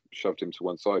shoved him to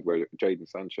one side, where Jadon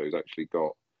Sancho's actually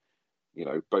got,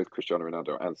 both Cristiano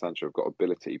Ronaldo and Sancho have got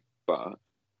ability, but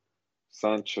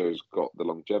Sancho's got the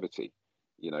longevity.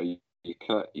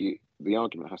 The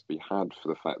argument has to be had for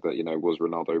the fact that, was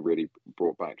Ronaldo really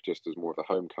brought back just as more of a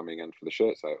homecoming and for the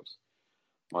shirt sales?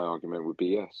 My argument would be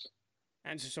yes.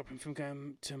 And to stop him from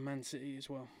going to Man City as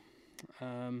well.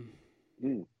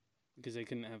 Because they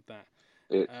couldn't have that.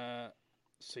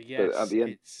 So yes, but at the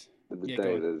end of the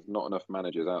day, there's not enough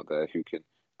managers out there who can.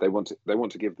 They want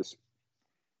to give this.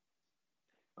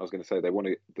 I was going to say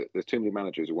there's too many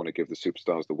managers who want to give the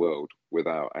superstars the world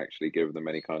without actually giving them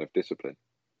any kind of discipline.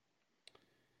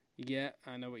 Yeah,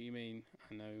 I know what you mean.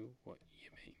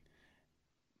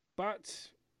 But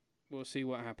we'll see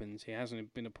what happens. He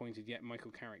hasn't been appointed yet.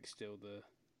 Michael Carrick's still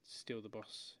the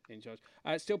boss in charge.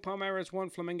 Still Palmeiras 1,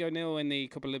 Flamengo 0 in the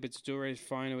Copa Libertadores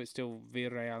final. It's still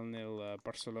Villarreal 0,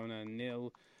 Barcelona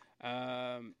 0.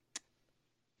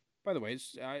 By the way,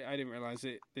 I didn't realise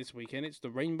it this weekend. It's the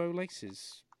Rainbow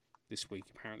Laces this week,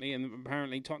 apparently. And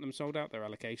apparently Tottenham sold out their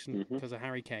allocation because of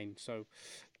Harry Kane. So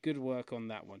good work on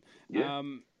that one. Yeah.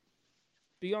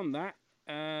 Beyond that,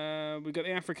 we've got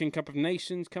the African Cup of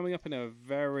Nations coming up in a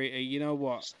very... you know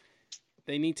what?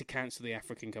 They need to cancel the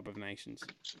African Cup of Nations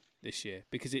this year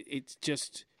because it's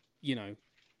just,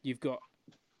 you've got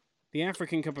the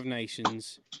African Cup of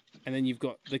Nations and then you've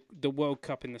got the World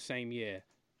Cup in the same year.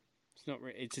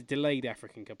 It's a delayed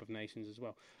African Cup of Nations as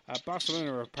well.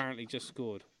 Barcelona apparently just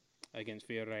scored against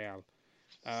Villarreal.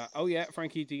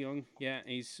 Frankie de Jong. Yeah,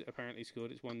 he's apparently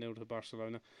scored. It's 1-0 to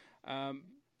Barcelona.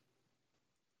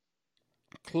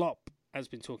 Klopp has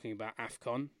been talking about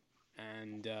AFCON,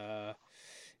 and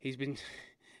he's been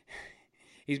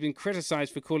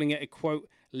criticised for calling it a, quote,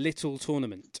 little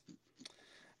tournament.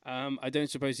 I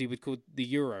don't suppose he would call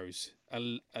the Euros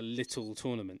a little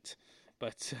tournament.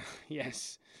 But,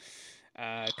 yes...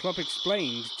 Klopp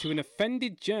explained to an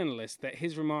offended journalist that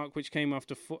his remark, which came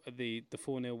after the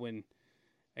 4-0 win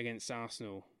against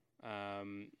Arsenal,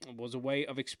 was a way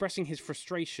of expressing his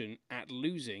frustration at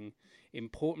losing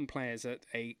important players at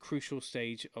a crucial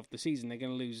stage of the season. They're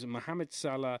going to lose Mohamed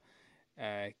Salah,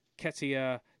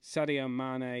 Ketia, Sadio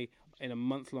Mane in a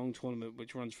month-long tournament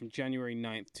which runs from January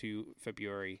 9th to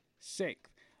February 6th.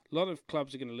 A lot of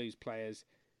clubs are going to lose players.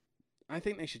 I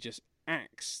think they should just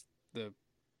axe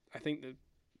I think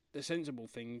the sensible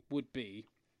thing would be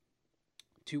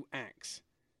to axe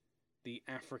the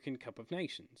African Cup of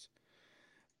Nations.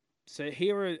 So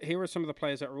here are some of the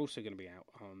players that are also going to be out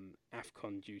on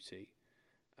AFCON duty.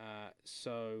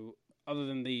 So other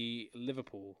than the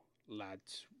Liverpool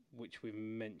lads, which we've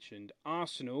mentioned,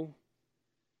 Arsenal.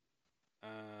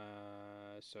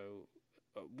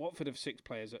 Watford have 6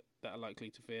 players that are likely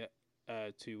to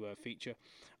feature.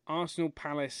 Arsenal,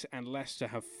 Palace, and Leicester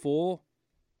have 4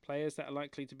 players that are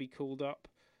likely to be called up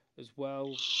as well.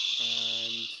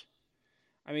 And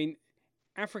I mean,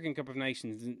 African Cup of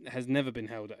Nations has never been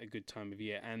held at a good time of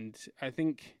year, and I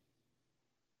think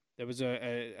there was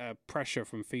a pressure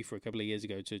from FIFA a couple of years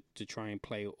ago to try and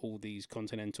play all these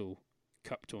continental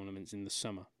cup tournaments in the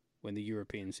summer when the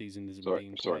European season isn't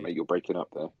being played. Sorry, mate, you're breaking up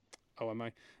there. Oh, am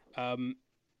I?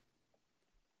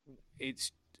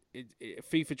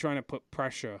 FIFA trying to put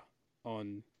pressure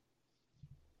on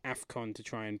AFCON to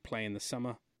try and play in the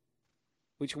summer,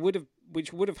 which would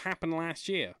have happened last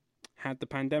year had the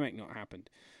pandemic not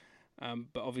happened.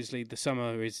 But obviously the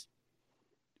summer is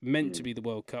meant to be the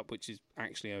World Cup, which is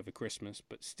actually over Christmas,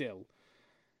 but still.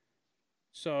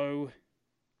 So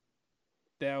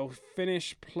they'll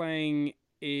finish playing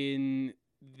in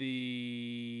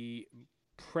the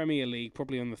Premier League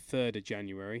probably on the 3rd of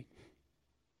January.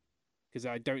 Because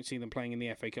I don't see them playing in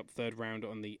the FA Cup third round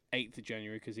on the 8th of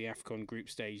January because the AFCON group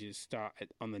stages start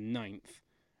on the 9th.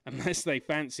 Unless they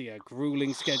fancy a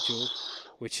grueling schedule,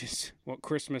 which is what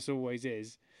Christmas always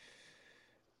is.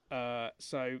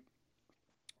 So,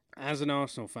 as an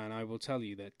Arsenal fan, I will tell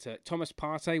you that Thomas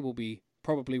Partey will be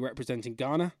probably representing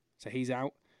Ghana, so he's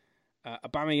out.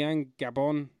 Aubameyang,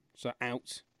 Gabon, so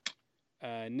out.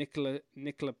 Nicola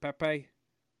Pepe,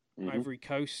 Ivory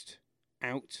Coast,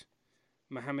 out.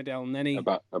 Mohamed El Neni,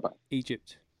 about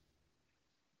Egypt.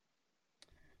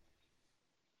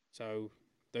 So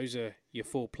those are your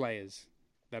 4 players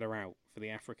that are out for the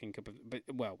African Cup.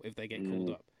 If they get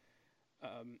called up.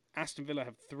 Aston Villa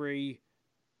have 3.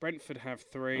 Brentford have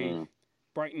 3.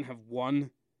 Brighton have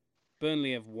 1.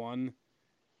 Burnley have 1.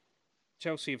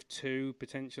 Chelsea have 2,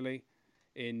 potentially,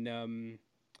 in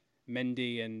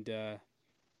Mendy and...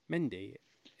 Mendy?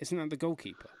 Isn't that the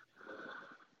goalkeeper?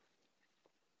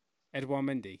 Edouard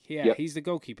Mendy, he's the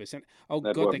goalkeeper. God,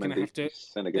 they're going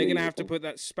to have to put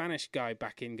that Spanish guy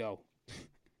back in goal.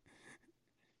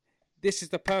 This is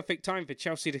the perfect time for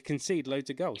Chelsea to concede loads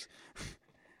of goals.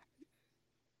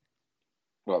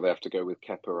 Well, they have to go with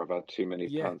Kepa. I've had too many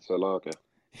pints of lager.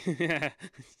 Yeah,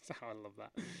 I love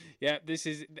that. Yeah, this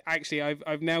is actually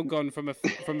I've now gone from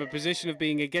a position of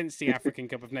being against the African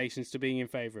Cup of Nations to being in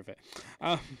favour of it.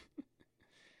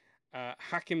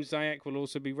 Hakim Ziyech will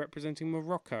also be representing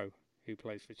Morocco, who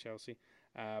plays for Chelsea.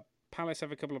 Palace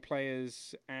have a couple of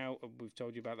players out. We've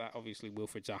told you about that. Obviously,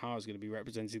 Wilfried Zaha is going to be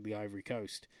representing the Ivory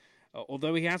Coast.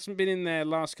 Although he hasn't been in their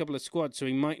last couple of squads, so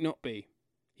he might not be.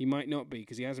 He might not be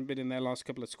because he hasn't been in their last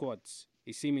couple of squads.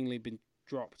 He's seemingly been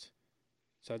dropped.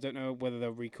 So I don't know whether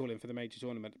they'll recall him for the major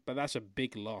tournament. But that's a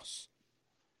big loss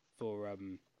for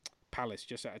Palace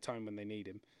just at a time when they need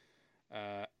him.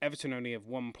 Everton only have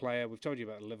one player. We've told you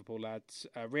about the Liverpool lads.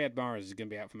 Riyad Mahrez is going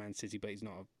to be out for Man City, but he's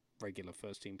not a regular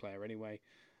first-team player anyway.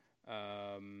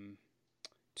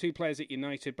 Two players at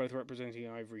United, both representing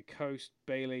Ivory Coast,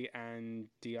 Bailey and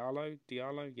Diallo.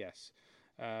 Diallo, yes.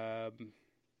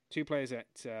 Two players at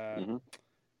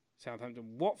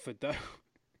Southampton. Watford, though,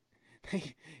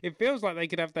 it feels like they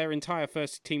could have their entire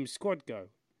first-team squad go,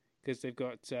 because they've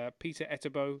got Peter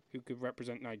Etebo, who could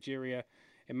represent Nigeria,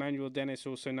 Emmanuel Dennis,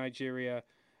 also Nigeria,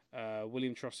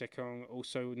 William Trosekong,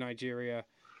 also Nigeria,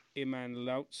 Iman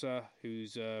Lautza,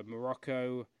 who's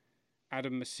Morocco,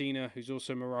 Adam Messina, who's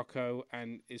also Morocco,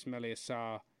 and Ismail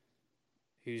Assar,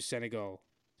 who's Senegal.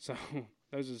 So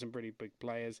those are some pretty big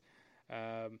players.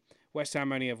 West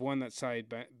Ham only have one, that's Said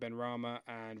Benrahma,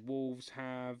 and Wolves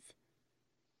have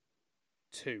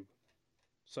two.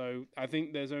 So I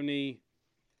think there's only...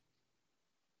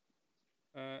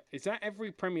 is that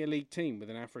every Premier League team with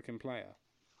an African player?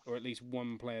 Or at least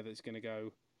one player that's going to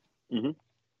go... Mm-hmm.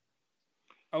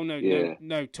 Oh, no, yeah.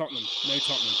 no, Tottenham. No,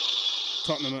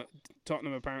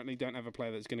 Tottenham apparently don't have a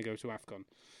player that's going to go to AFCON.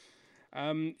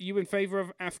 You in favour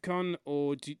of AFCON,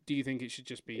 or do you think it should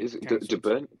just be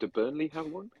cancelled? Do Burnley have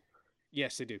one?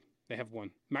 Yes, they do. They have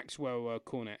one. Maxwell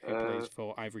Cornet, who plays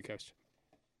for Ivory Coast.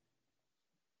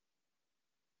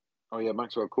 Oh, yeah,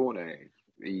 Maxwell Cornet.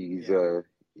 He's,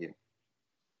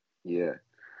 yeah.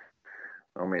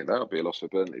 I mean, that would be a loss for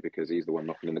Burnley because he's the one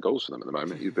knocking in the goals for them at the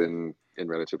moment. He's been in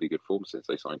relatively good form since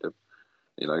they signed him.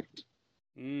 You know,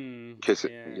 kiss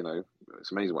it. You know,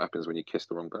 it's amazing what happens when you kiss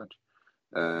the wrong badge.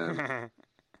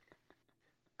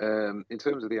 In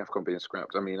terms of the AFCON being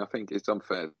scrapped, I mean, I think it's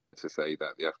unfair to say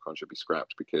that the AFCON should be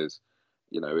scrapped because,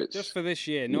 you know, it's just for this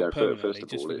year, not permanently.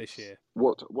 Just for this year.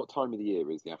 What time of the year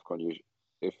is the AFCON usually?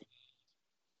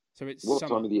 What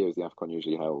time of the year is the AFCON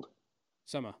usually held?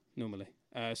 Summer, normally.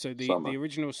 So the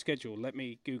original schedule, let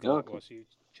me Google it whilst you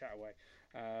chat away.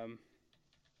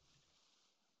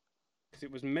 Because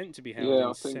it was meant to be held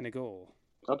in Senegal.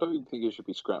 I don't think it should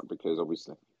be scrapped because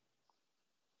obviously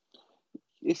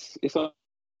it's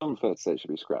unfair to say it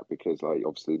should be scrapped because like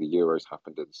obviously the Euros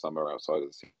happened in the summer outside of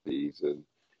the cities and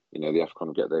you know the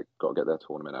AFCON got to get their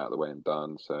tournament out of the way and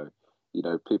done. So you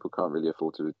know people can't really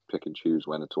afford to pick and choose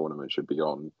when a tournament should be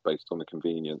on based on the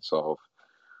convenience of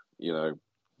you know.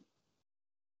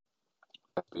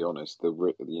 To be honest, the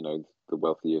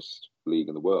wealthiest league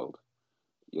in the world,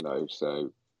 you know.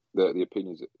 So the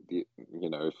opinions, you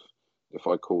know, if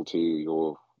I call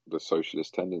to the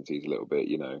socialist tendencies a little bit,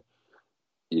 you know,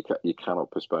 you cannot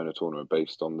postpone a tournament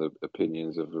based on the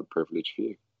opinions of a privileged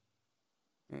few.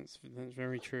 That's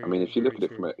very true. I mean, if you look at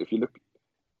it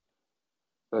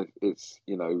it's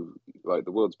you know like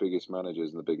the world's biggest managers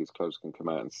and the biggest clubs can come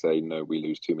out and say no, we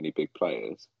lose too many big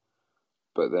players,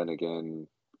 but then again.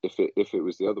 If it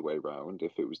was the other way around,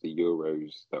 if it was the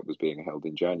Euros that was being held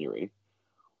in January,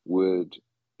 would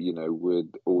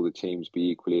all the teams be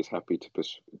equally as happy to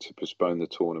postpone the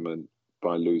tournament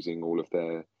by losing all of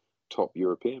their top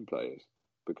European players?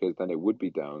 Because then it would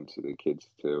be down to the kids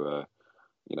to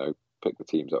pick the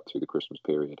teams up through the Christmas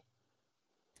period.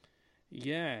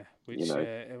 Yeah, which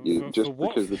for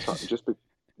Watford,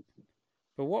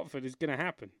 for Watford is going to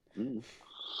happen. Mm.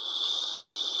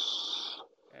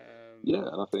 Yeah,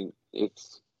 and I think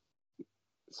it's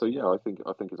so. Yeah, I think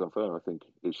it's unfair. I think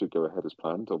it should go ahead as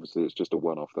planned. Obviously, it's just a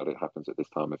one-off that it happens at this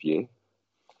time of year.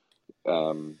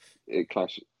 It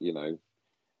clashes. You know,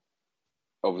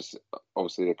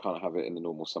 obviously they can't have it in the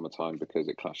normal summertime because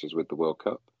it clashes with the World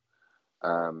Cup.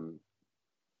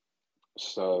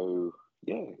 So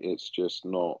yeah, it's just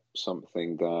not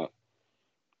something that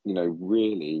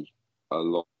really a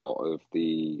lot of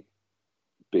the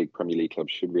big Premier League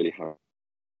clubs should really have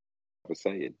a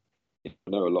say in. I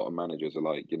know a lot of managers are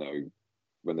like,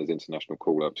 when there's international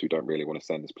call-ups who don't really want to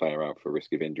send this player out for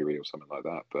risk of injury or something like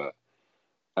that. But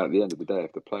at the end of the day,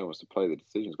 if the player wants to play, the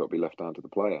decision's got to be left down to the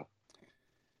player.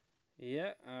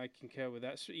 Yeah, I concur with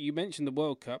that. So you mentioned the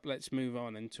World Cup. Let's move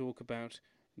on and talk about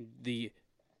the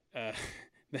the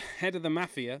head of the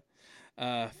mafia,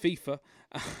 FIFA,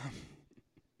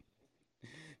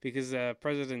 because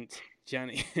President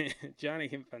Gianni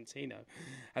Infantino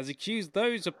has accused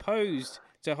those opposed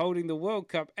to holding the World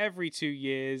Cup every 2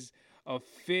 years of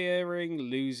fearing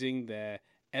losing their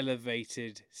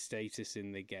elevated status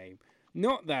in the game.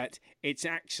 Not that it's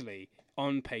actually,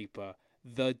 on paper,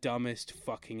 the dumbest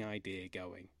fucking idea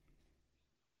going.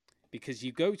 Because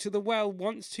you go to the well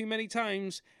once too many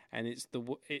times, and it's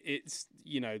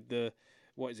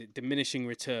diminishing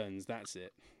returns. That's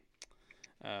it.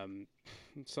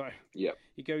 So yeah,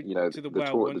 you go to the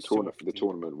well once too often. The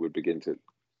tournament would begin to.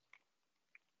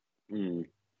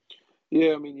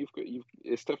 Yeah, I mean,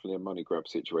 it's definitely a money grab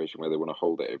situation where they want to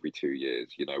hold it every 2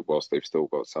 years, whilst they've still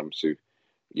got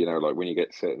like when you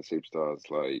get certain superstars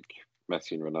like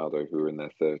Messi and Ronaldo who are in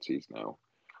their 30s now,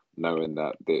 knowing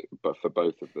but for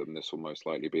both of them, this will most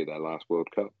likely be their last World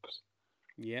Cups.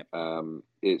 Yep.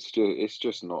 It's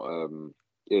just not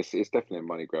it's definitely a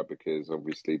money grab because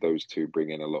obviously those two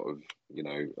bring in a lot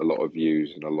of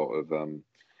views and a lot of and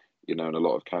a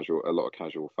lot of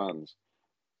casual fans.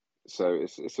 So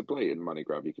it's a blatant money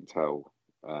grab, you can tell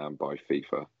by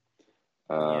FIFA.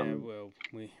 Yeah, Um, well,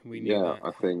 we knew yeah, that.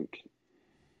 I think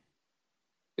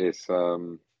it's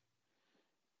um,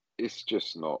 it's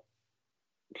just not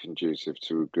conducive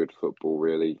to good football,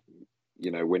 really.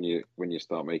 When you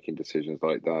start making decisions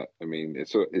like that, I mean,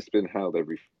 it's been held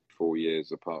every 4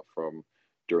 years, apart from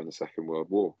during the Second World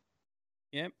War,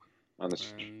 Yep. and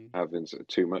it's Um, having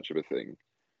too much of a thing.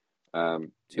 too As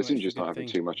soon much as of you a start good having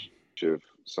thing. too much of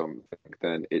something,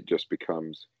 then it just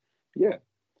becomes, yeah.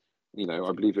 I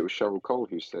Too believe it much. was Cheryl Cole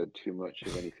who said, "Too much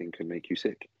of anything can make you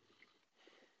sick."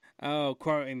 Oh,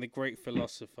 quoting the great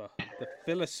philosopher, the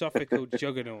philosophical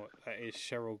juggernaut that is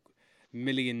Cheryl.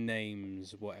 Million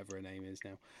names, whatever her name is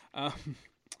now. Um,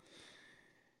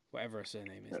 whatever her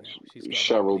surname is now. She's got about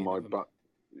a Cheryl, million my of them. butt.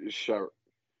 Cheryl,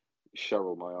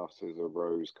 Cheryl, my ass is a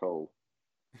rose Cole.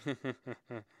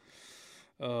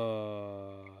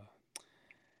 uh,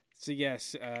 so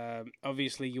yes,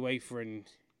 obviously UEFA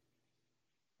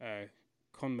and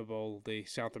CONMEBOL, the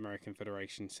South American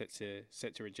Federation, set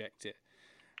to reject it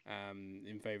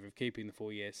in favour of keeping the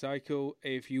 4 year cycle.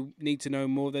 If you need to know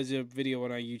more, there's a video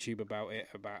on our YouTube about it,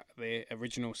 about the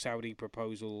original Saudi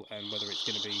proposal and whether it's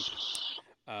going to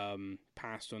be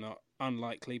passed or not.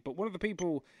 Unlikely. But one of the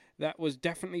people that was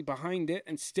definitely behind it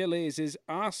and still is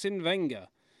Arsene Wenger,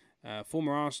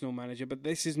 former Arsenal manager. But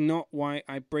this is not why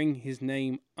I bring his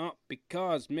name up,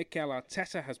 because Mikel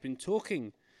Arteta has been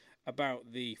talking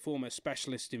about the former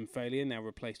specialist in failure, now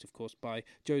replaced, of course, by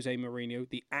Jose Mourinho,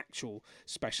 the actual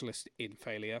specialist in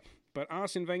failure. But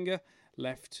Arsene Wenger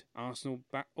left Arsenal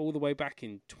back all the way back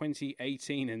in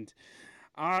 2018, and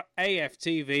our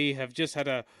AFTV have just had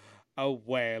a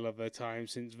whale of a time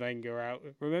since Wenger out.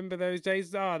 Remember those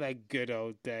days? Oh, they're good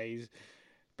old days.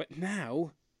 But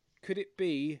now, could it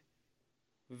be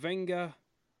Wenger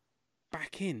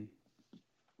back in?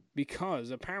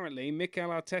 Because apparently Mikel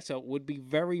Arteta would be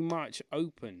very much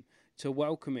open to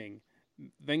welcoming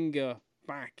Wenger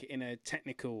back in a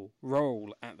technical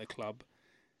role at the club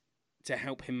to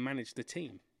help him manage the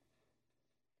team.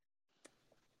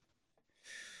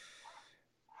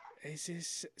 Is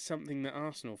this something that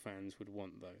Arsenal fans would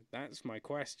want, though? That's my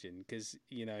question, because,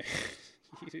 you'd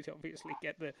obviously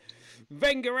get the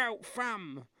Wenger out,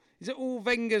 fam! Is it all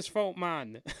Wenger's fault,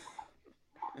 man?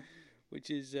 Which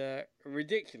is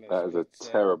ridiculous, That is a but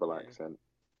terrible yeah. accent.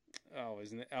 Oh,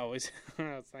 isn't it? Oh,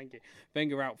 oh, thank you.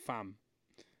 Wenger out, fam.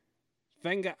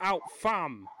 Wenger out,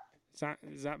 fam.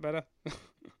 Is that better?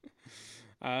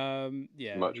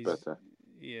 Yeah, Much he's better.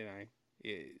 you know.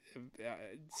 Yeah,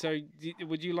 so,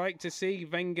 would you like to see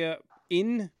Wenger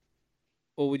in,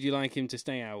 or would you like him to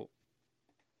stay out?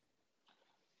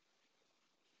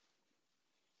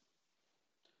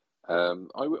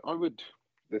 I would.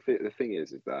 The thing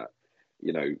is that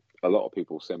a lot of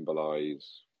people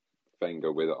symbolise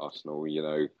Wenger with Arsenal.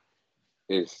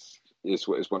 It's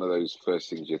one of those first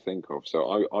things you think of.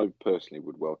 So I personally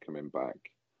would welcome him back.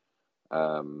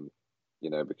 Um,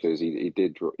 because he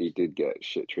did get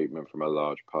shit treatment from a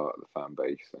large part of the fan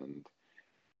base, and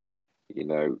you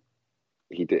know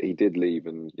he did leave,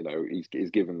 and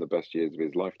he's given the best years of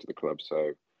his life to the club.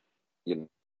 So you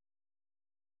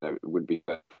it would be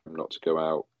better for him not to go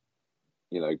out,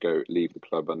 go leave the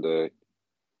club under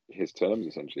his terms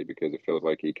essentially, because it feels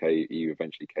like he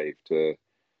eventually caved to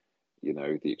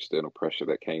the external pressure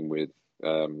that came with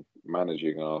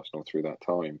managing Arsenal through that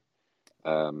time.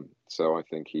 So I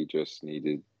think he just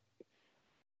needed,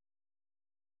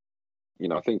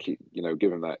 I think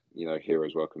given that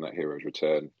heroes welcome, that heroes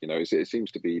return. It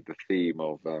seems to be the theme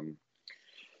of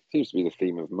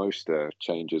most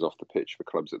changes off the pitch for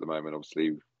clubs at the moment. Obviously,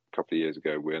 a couple of years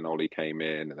ago when Ollie came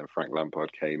in and then Frank Lampard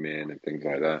came in and things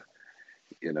like that.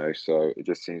 So it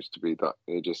just seems to be the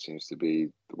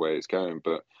way it's going.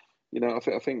 But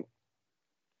I think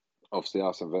obviously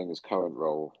Arsene Wenger's current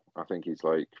role, I think he's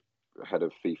like head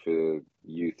of FIFA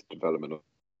youth development or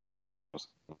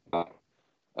something like that.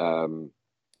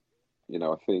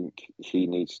 I think he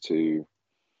needs to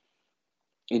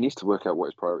work out what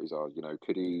his priorities are.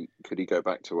 Could he go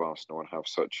back to Arsenal and have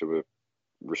such a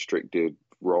restricted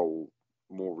role,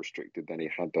 more restricted than he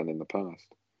had done in the past?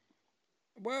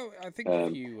 Well, I think if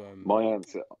Um, you my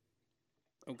answer,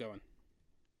 oh, go on.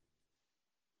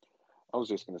 I was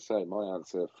just going to say, my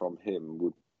answer from him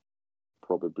would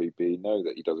probably be no,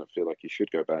 that he doesn't feel like he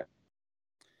should go back.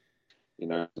 You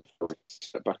know, a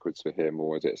step backwards for him,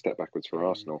 or is it a step backwards for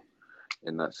Arsenal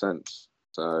in that sense?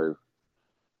 So,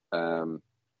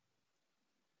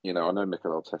 you know, I know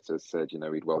Mikel Arteta said, you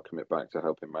know, he'd welcome it back to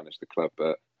help him manage the club,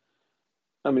 but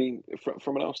I mean,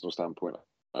 from an Arsenal standpoint,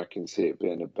 I can see it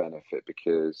being a benefit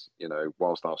because, you know,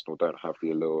 whilst Arsenal don't have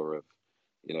the allure of,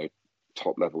 you know,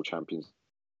 top level Champions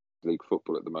League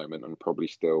football at the moment, and probably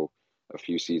still a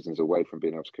few seasons away from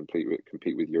being able to compete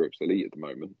with Europe's elite at the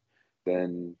moment,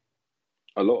 then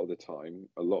a lot of the time,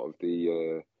 a lot of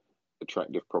the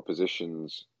attractive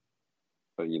propositions,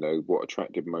 you know, what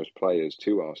attracted most players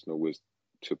to Arsenal was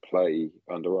to play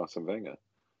under Arsene Wenger.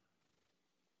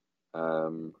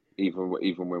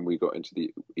 Even when we got into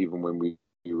even when we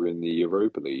were in the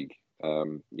Europa League,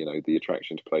 you know, the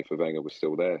attraction to play for Wenger was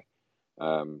still there.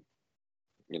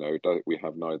 You know, we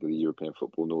have neither the European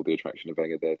football nor the attraction of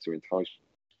Wenger there to entice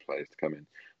players to come in.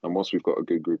 And once we've got a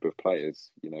good group of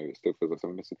players, you know, it still feels like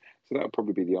something missing. So that would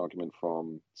probably be the argument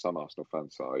from some Arsenal fan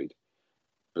side.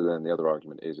 But then the other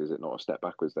argument is it not a step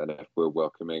backwards then if we're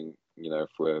welcoming, you know,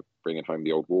 if we're bringing home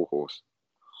the old warhorse?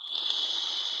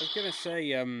 I was going to say,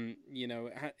 you know,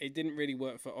 it didn't really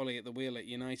work for Ollie at the wheel at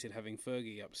United, having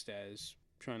Fergie upstairs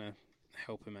trying to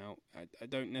help him out. I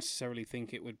don't necessarily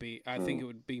think it would be. I think it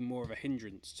would be more of a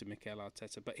hindrance to Mikel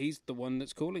Arteta, but he's the one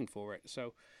that's calling for it.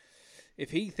 So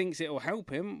if he thinks it will help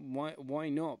him, why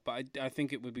not? But I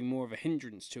think it would be more of a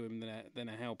hindrance to him than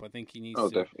a help. I think he needs to.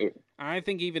 Definitely. I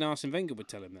think even Arsene Wenger would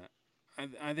tell him that.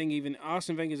 I think even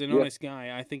Arsene Wenger's an honest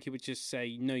guy. I think he would just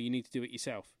say, no, you need to do it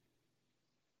yourself.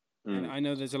 And I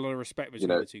know there's a lot of respect between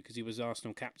the two because he was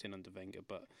Arsenal captain under Wenger,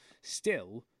 but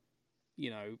still,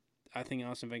 you know, I think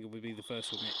Arsene Wenger would be the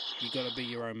first to admit you got to be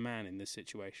your own man in this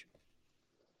situation.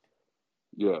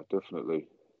 Yeah, definitely.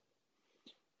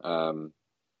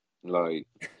 Like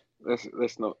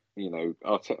let's not, you know,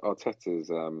 Arteta's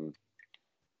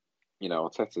you know,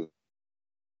 Arteta's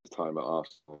time at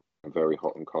Arsenal very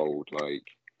hot and cold. Like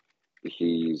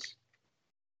he's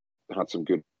had some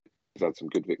good he's had some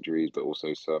good victories, but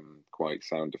also some quite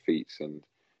sound defeats. And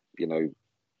you know,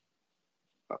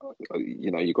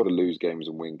 you've got to lose games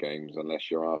and win games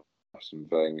unless you're Arsene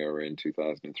Wenger in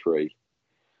 2003.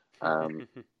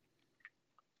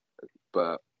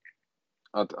 But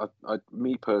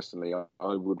me personally, I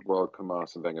would welcome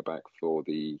Arsene Wenger back for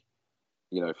the,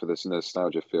 you know, for this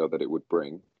nostalgia feel that it would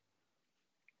bring.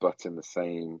 But in the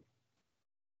same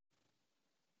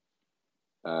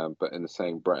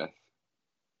breath,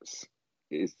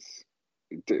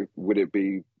 would it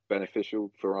be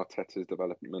beneficial for Arteta's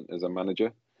development as a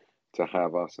manager to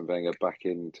have Arsene Wenger back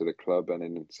into the club and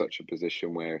in such a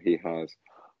position where he has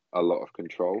a lot of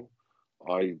control?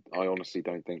 I honestly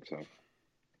don't think so.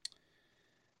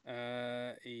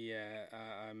 I'm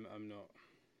not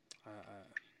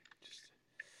just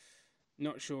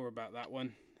not sure about that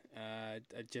one. I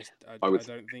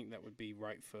don't think that would be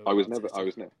right for. I was never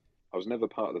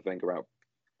part of the Wenger out.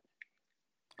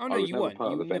 Oh no, you weren't.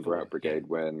 Part of the Wenger out brigade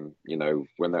when, you know,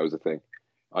 when that was a thing.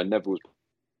 I never was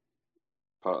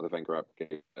part of the Wenger out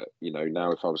brigade. You know,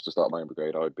 now if I was to start my own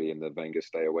brigade, I would be in the Wenger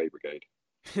stay away brigade.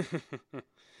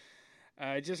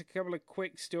 Just a couple of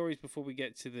quick stories before we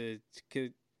get to the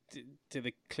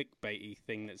clickbaity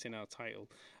thing that's in our title.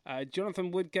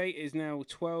 Jonathan Woodgate is now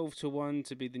 12-1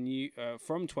 to be the new,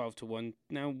 from 12-1,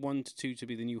 now 1-2 to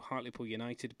be the new Hartlepool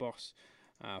United boss,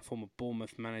 former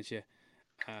Bournemouth manager.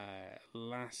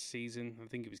 Last season, I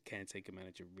think he was caretaker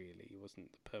manager, really. He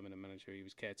wasn't the permanent manager, he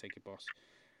was caretaker boss.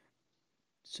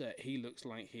 So he looks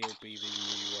like he'll be the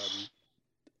new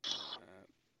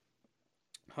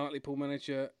Hartlepool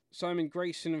manager. Simon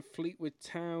Grayson of Fleetwood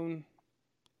Town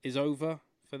is over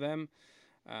for them.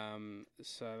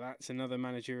 So that's another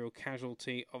managerial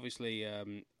casualty. Obviously,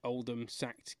 Oldham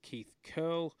sacked Keith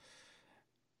Curl.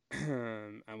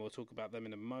 And we'll talk about them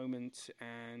in a moment.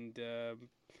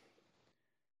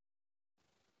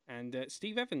 And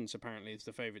Steve Evans apparently is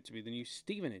the favourite to be the new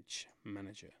Stevenage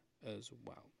manager as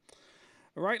well.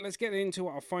 All right, let's get into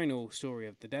our final story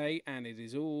of the day, and it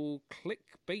is all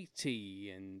clickbaity.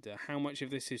 And how much of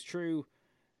this is true,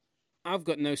 I've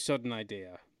got no sudden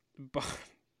idea.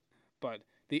 But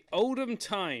the Oldham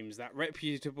Times, that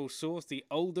reputable source, the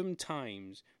Oldham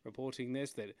Times, reporting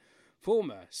this, that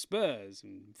former Spurs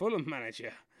and Fulham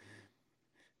manager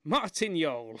Martin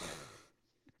Jol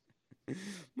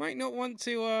might not want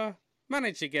to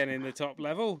manage again in the top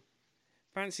level.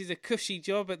 Fancies a cushy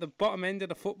job at the bottom end of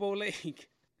the Football League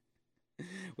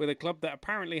with a club that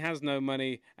apparently has no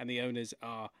money and the owners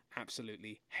are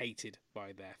absolutely hated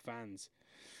by their fans.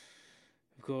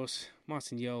 Of course,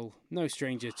 Martin Jol, no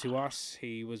stranger to us.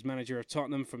 He was manager of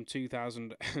Tottenham from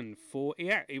 2004.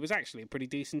 He was actually a pretty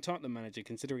decent Tottenham manager,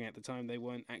 considering at the time they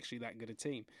weren't actually that good a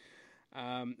team.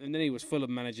 And then he was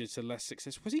Fulham manager to less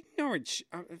success. Was he Norwich?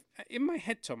 In my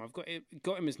head, Tom, I've got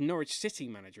him as Norwich City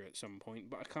manager at some point,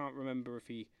 but I can't remember if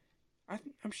he...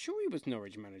 I'm sure he was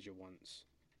Norwich manager once.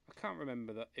 I can't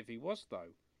remember that if he was,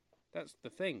 though. That's the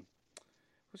thing.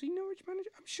 Was he Norwich manager?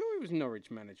 I'm sure he was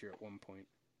Norwich manager at one point.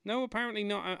 No, apparently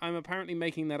not. I'm apparently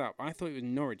making that up. I thought he was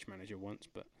Norwich manager once,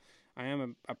 but I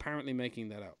am apparently making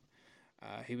that up.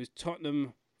 He was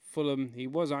Tottenham, Fulham. He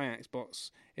was Ajax boss.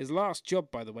 His last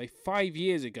job, by the way, 5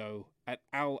 years ago at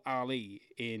Al Ahly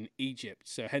in Egypt.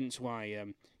 So hence why,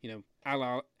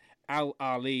 Al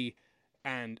Ahly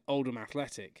and Oldham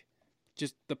Athletic,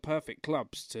 just the perfect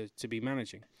clubs to be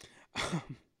managing.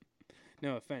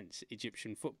 No offence,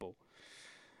 Egyptian football.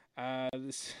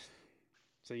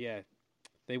 So yeah.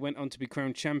 They went on to be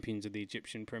crowned champions of the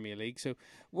Egyptian Premier League. So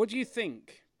what do you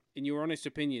think, in your honest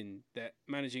opinion, that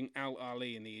managing Al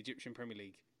Ahly in the Egyptian Premier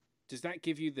League, does that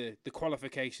give you the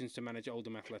qualifications to manage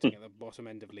Oldham Athletic at the bottom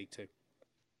end of League Two?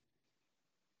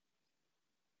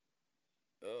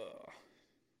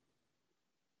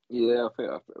 Yeah, I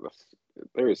think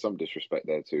there is some disrespect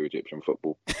there to Egyptian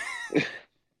football.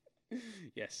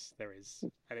 Yes, there is.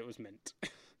 And it was meant.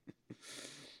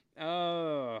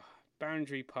 Oh...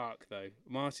 Boundary Park, though.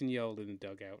 Martin Jol in the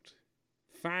dugout.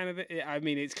 Fan of it? I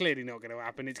mean, it's clearly not going to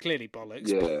happen. It's clearly bollocks.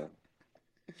 Yeah.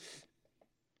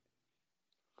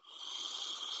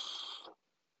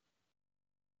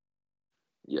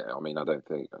 Yeah, I mean, I don't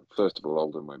think... First of all,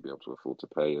 Oldham won't be able to afford to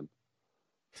pay him.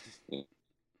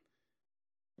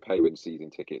 Pay win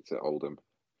season tickets at Oldham.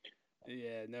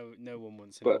 Yeah, no one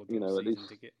wants an But, Oldham season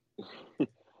ticket.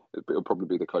 It'll probably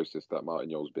be the closest that Martin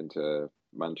Jol's been to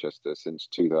Manchester since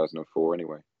 2004,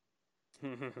 anyway.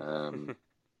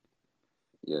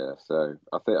 Yeah, so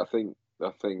I think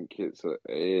it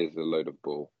is a load of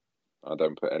bull. I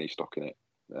don't put any stock in it.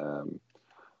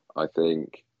 I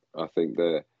think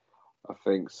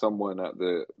someone at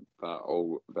that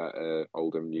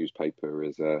Oldham newspaper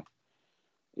is I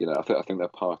think they're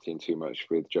partying too much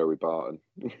with Joey Barton.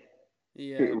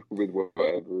 Yeah, with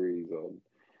whatever he's on.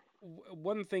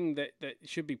 One thing that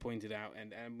should be pointed out,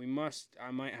 and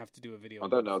I might have to do a video on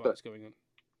what's going on.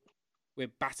 We're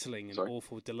battling an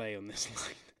awful delay on this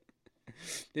line.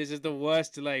 This is the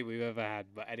worst delay we've ever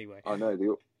had, but anyway. I know,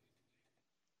 the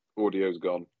audio's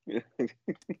gone. I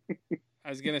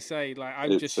was going to say,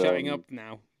 I'm just shutting up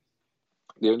now.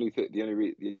 The only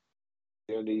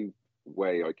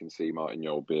way I can see Martin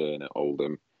Jol being at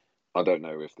Oldham, I don't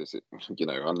know if this is,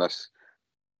 unless...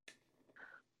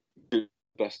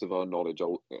 Best of our knowledge,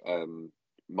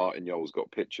 Martin Jol's got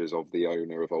pictures of the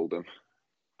owner of Oldham,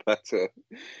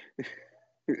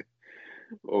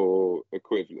 or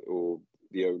equivalent, or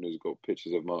the owner's got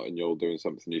pictures of Martin Jol doing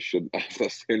something he shouldn't have.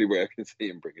 That's the only way I can see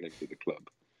him bringing him to the club.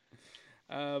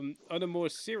 On a more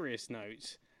serious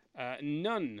note,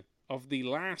 none of the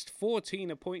last 14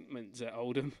 appointments at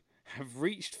Oldham have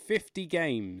reached 50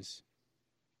 games.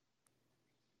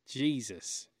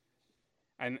 Jesus.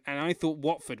 And I thought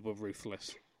Watford were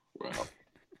ruthless.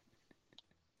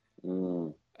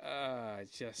 Wow.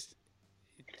 Just.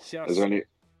 There's only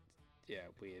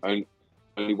weird.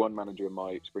 Only one manager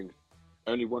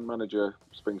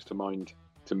springs to mind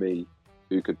to me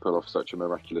who could pull off such a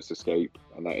miraculous escape,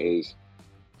 and that is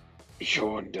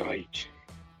Sean Dyche.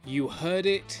 You heard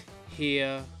it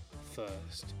here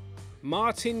first.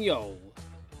 Martin Jol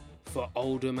for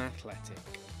Oldham Athletic.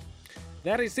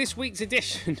 That is this week's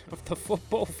edition of the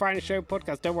Football Fan Show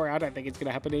podcast. Don't worry, I don't think it's going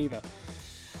to happen either.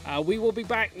 We will be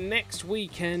back next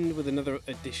weekend with another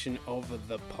edition of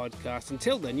the podcast.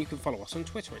 Until then, you can follow us on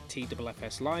Twitter at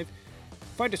TFFS Live.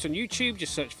 Find us on YouTube,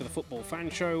 just search for the Football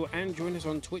Fan Show, and join us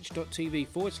on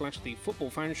twitch.tv/the Football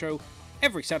Fan Show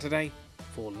every Saturday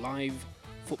for live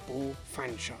Football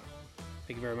Fan Show.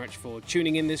 Thank you very much for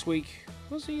tuning in this week.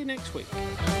 We'll see you next week.